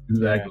 Yeah.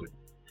 Exactly.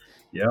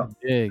 Yeah.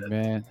 Big,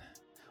 man.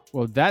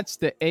 Well, that's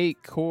the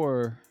 8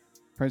 core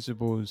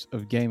principles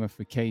of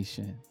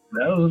gamification.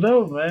 That was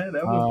dope, man.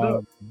 That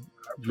was dope.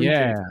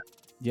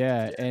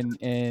 Yeah.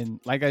 And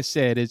like I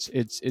said,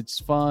 it's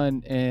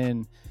fun,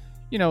 and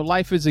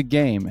life is a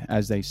game,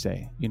 as they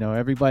say.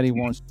 Everybody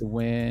wants to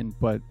win,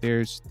 but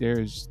there's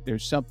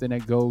something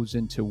that goes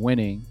into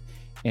winning,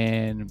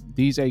 and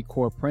these 8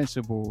 core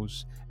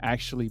principles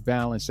actually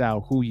balance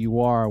out who you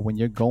are when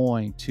you're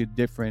going to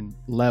different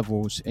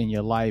levels in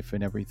your life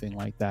and everything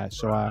like that.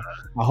 So I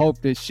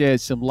hope this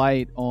sheds some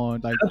light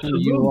on like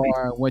Absolutely. who you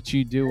are and what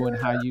you do and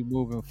how you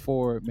moving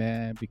forward,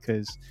 man,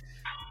 because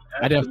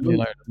I definitely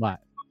learned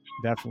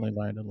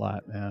a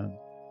lot. Man.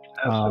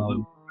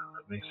 Absolutely.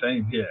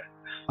 Same here.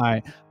 All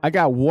right. I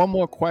got one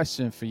more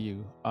question for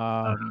you.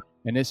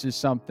 And this is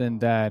something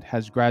that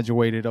has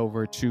graduated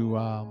over to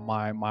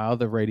my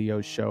other radio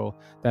show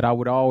that I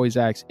would always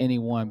ask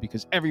anyone,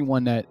 because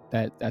everyone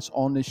that's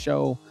on the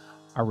show,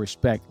 I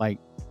respect like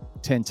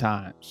 10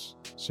 times.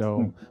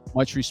 So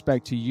much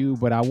respect to you.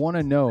 But I want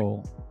to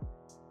know,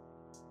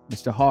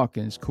 Mr.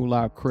 Hawkins, Cool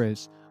Out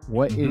Chris,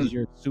 what is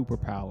your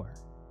superpower?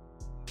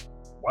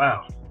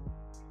 Wow.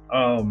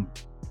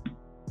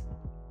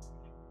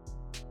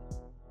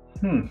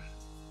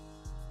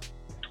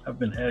 I've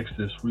been asked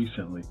this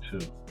recently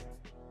too.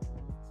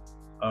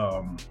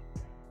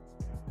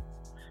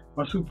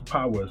 My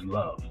superpower is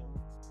love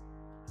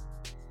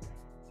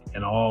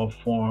in all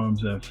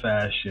forms and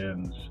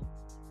fashions.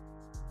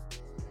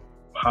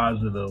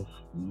 Positive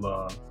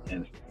love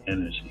and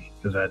energy,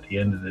 because at the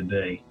end of the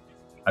day,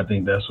 I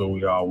think that's what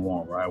we all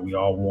want, right? We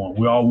all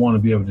want to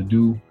be able to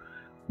do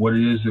what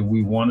it is that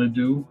we want to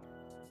do,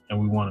 and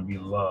we want to be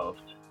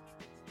loved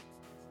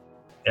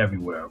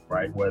everywhere,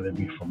 right? Whether it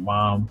be from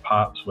mom,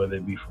 pops, whether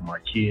it be from our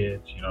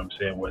kids, you know what I'm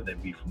saying? Whether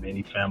it be from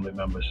any family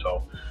member.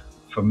 So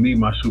for me,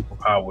 my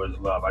superpower is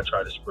love. I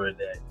try to spread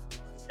that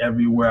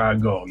everywhere I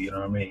go, you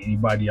know what I mean?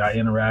 Anybody I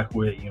interact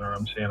with, you know what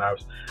I'm saying? I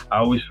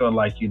always felt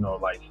like, you know,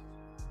 like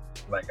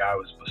I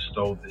was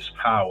bestowed this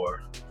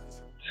power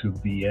to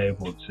be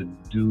able to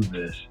do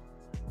this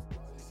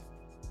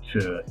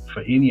for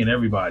any and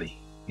everybody.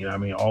 You know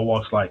what I mean? All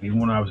walks of life. Even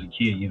when I was a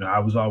kid, you know, I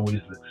was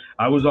always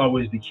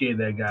the kid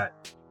that got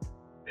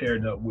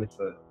paired up with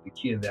the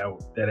kid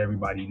that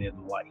everybody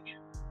didn't like,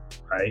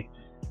 right?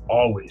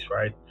 Always,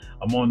 right?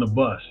 I'm on the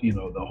bus, you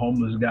know, the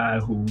homeless guy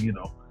who, you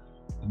know,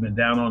 has been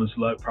down on his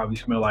luck, probably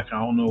smell like I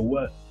don't know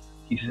what.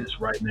 He sits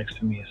right next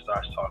to me and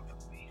starts talking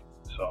to me.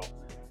 So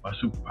my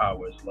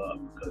superpower is love,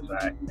 because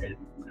I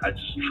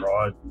just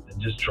draw it. It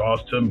just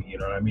draws to me, you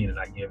know what I mean? And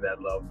I give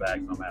that love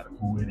back no matter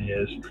who it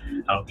is.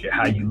 I don't care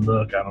how you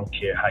look. I don't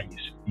care how you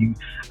speak.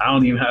 I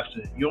don't even have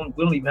to. We don't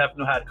even have to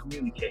know how to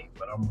communicate.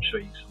 But I'm gonna show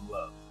you some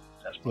love.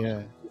 That's what I'm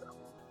doing.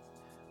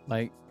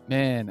 Like,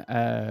 man,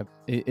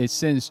 it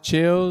sends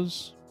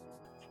chills,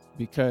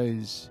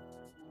 because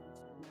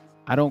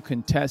I don't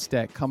contest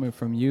that coming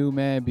from you,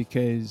 man.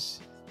 Because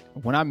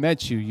when I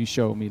met you, you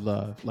showed me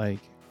love. Like,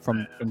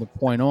 from the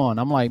point on,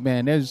 I'm like,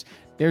 man, there's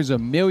a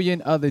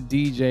million other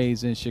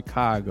DJs in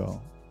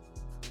Chicago,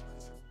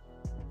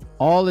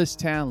 all this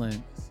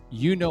talent,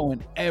 you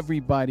knowing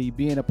everybody,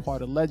 being a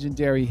part of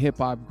legendary hip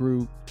hop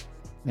group.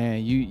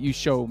 Man, you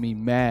showed me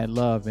mad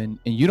love, and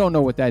you don't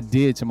know what that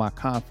did to my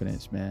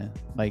confidence, man.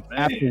 Like,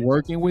 after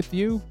working with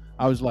you,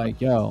 I was like,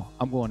 yo,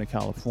 I'm going to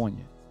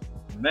California.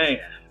 Man,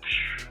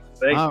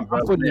 thank you, brother.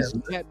 I'm putting this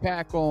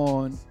jetpack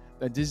on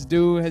that this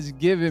dude has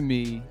given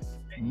me,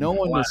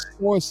 knowing the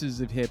sources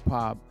of hip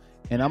hop,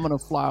 and I'm gonna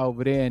fly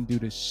over there and do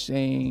the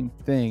same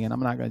thing, and I'm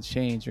not gonna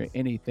change or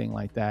anything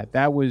like that.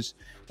 That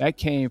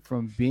came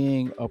from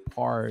being a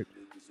part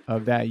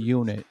of that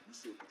unit.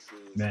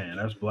 Man,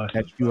 that's blessed.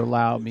 That you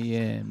allowed me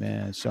in,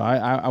 man. So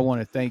I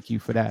want to thank you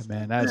for that,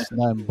 man. That's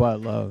nothing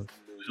but love.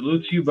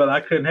 Salute to you, brother. I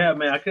couldn't have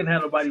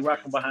nobody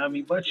rocking behind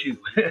me but you.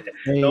 Hey.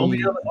 The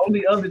only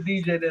other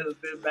DJ that has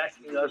been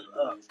backing us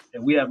up,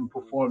 and we haven't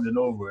performed in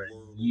over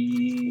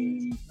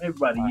maybe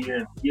about a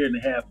year and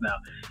a half now,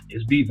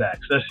 is BVAX.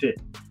 That's it.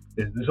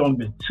 There's only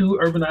been 2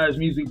 urbanized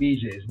music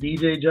DJs,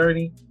 DJ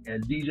Journey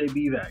and DJ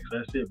BVAX.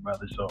 That's it,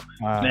 brother. So,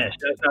 man,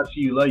 shout out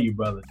to you. Love you,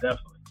 brother.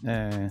 Definitely.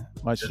 Man,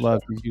 much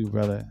love to you,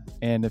 brother,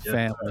 and the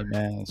family, sir.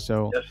 Man.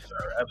 So yes,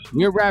 sir. Absolutely.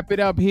 We'll wrap it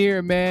up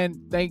here, man.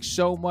 Thanks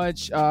so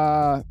much.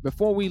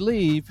 Before we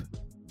leave,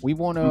 we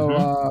want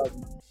to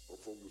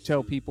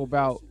tell people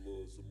about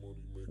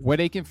where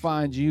they can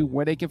find you,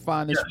 where they can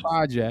find this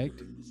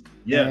project,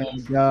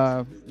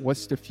 and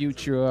what's the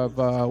future of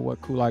what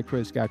Cool Eye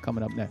Chris got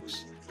coming up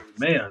next.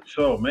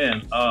 So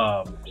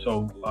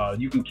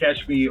you can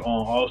catch me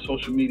on all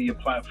social media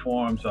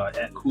platforms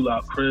at Cool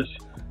Out Chris.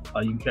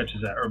 You can catch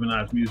us at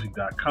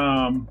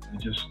urbanizedmusic.com. We're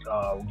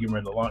getting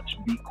ready to launch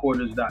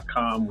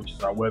beatquarters.com, which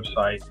is our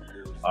website,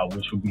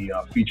 which will be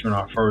featuring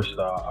our first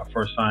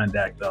signed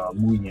act,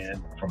 Muyen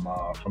from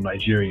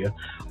Nigeria.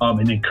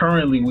 And then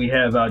currently we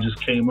have just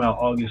came out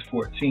August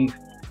 14th,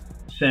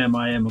 Sam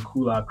I Am and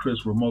Cool Out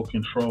Chris Remote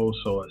Control.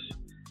 So it's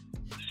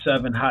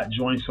 7 hot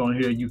joints on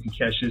here. You can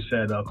catch us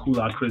at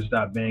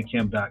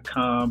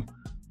cooloutchris.bandcamp.com.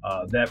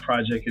 That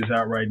project is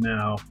out right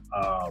now.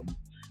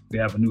 We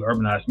have a new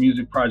urbanized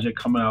music project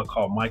coming out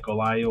called Michael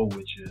Io,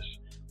 which is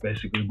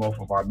basically both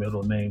of our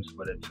middle names,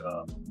 but it's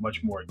a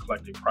much more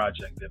eclectic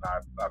project than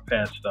our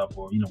past stuff.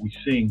 Or, we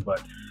sing,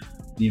 but,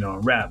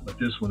 rap. But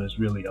this one is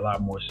really a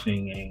lot more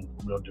singing,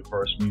 real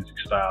diverse music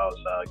styles.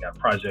 Got a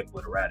project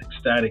with Erratic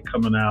Static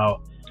coming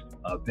out,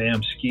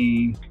 Bam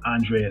Ski,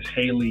 Andreas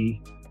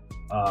Haley.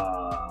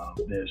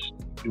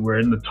 We're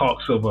in the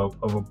talks of a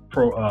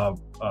pro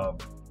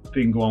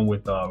thing going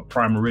with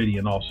Prime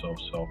Meridian also.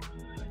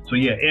 So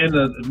yeah, and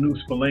the new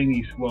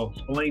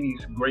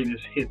Spillani's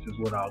Greatest Hits is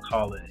what I'll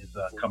call it, is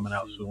coming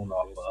out soon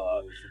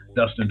off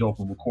Dustin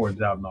Dopin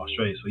Records out in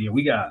Australia. So yeah,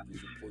 we got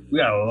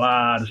a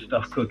lot of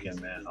stuff cooking,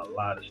 man. A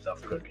lot of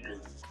stuff cooking.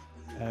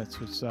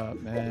 That's what's up,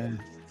 man.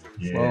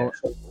 Yeah. Well,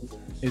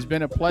 it's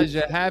been a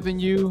pleasure having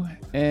you,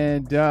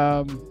 and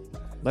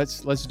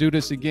let's do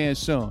this again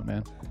soon,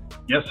 man.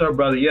 Yes, sir,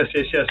 brother. Yes.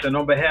 And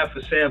on behalf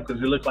of Sam,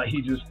 because it looked like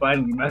he just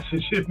finally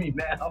messaged me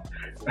now,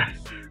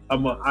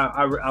 I'm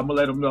gonna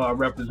let him know I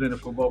represented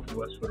for both of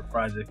us for the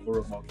project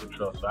for Remote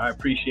Control. So I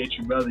appreciate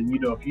you, brother. And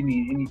if you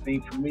need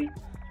anything from me,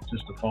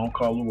 just a phone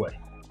call away.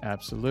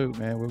 Absolute,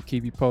 man. We'll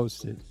keep you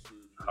posted.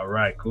 All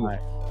right, cool. All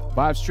right.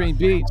 Vibe Stream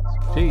Beats.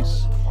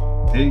 Peace.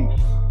 Peace.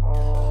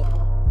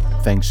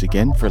 Thanks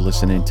again for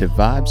listening to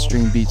Vibe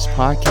Stream Beats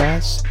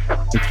podcast.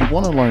 If you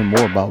want to learn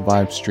more about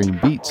Vibe Stream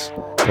Beats,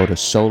 go to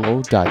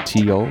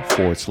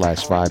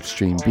solo.to/Vibe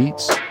Stream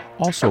Beats.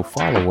 Also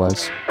follow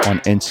us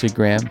on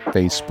Instagram,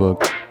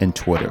 Facebook, and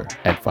Twitter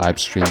at Vibe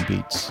Stream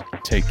Beats.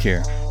 Take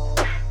care.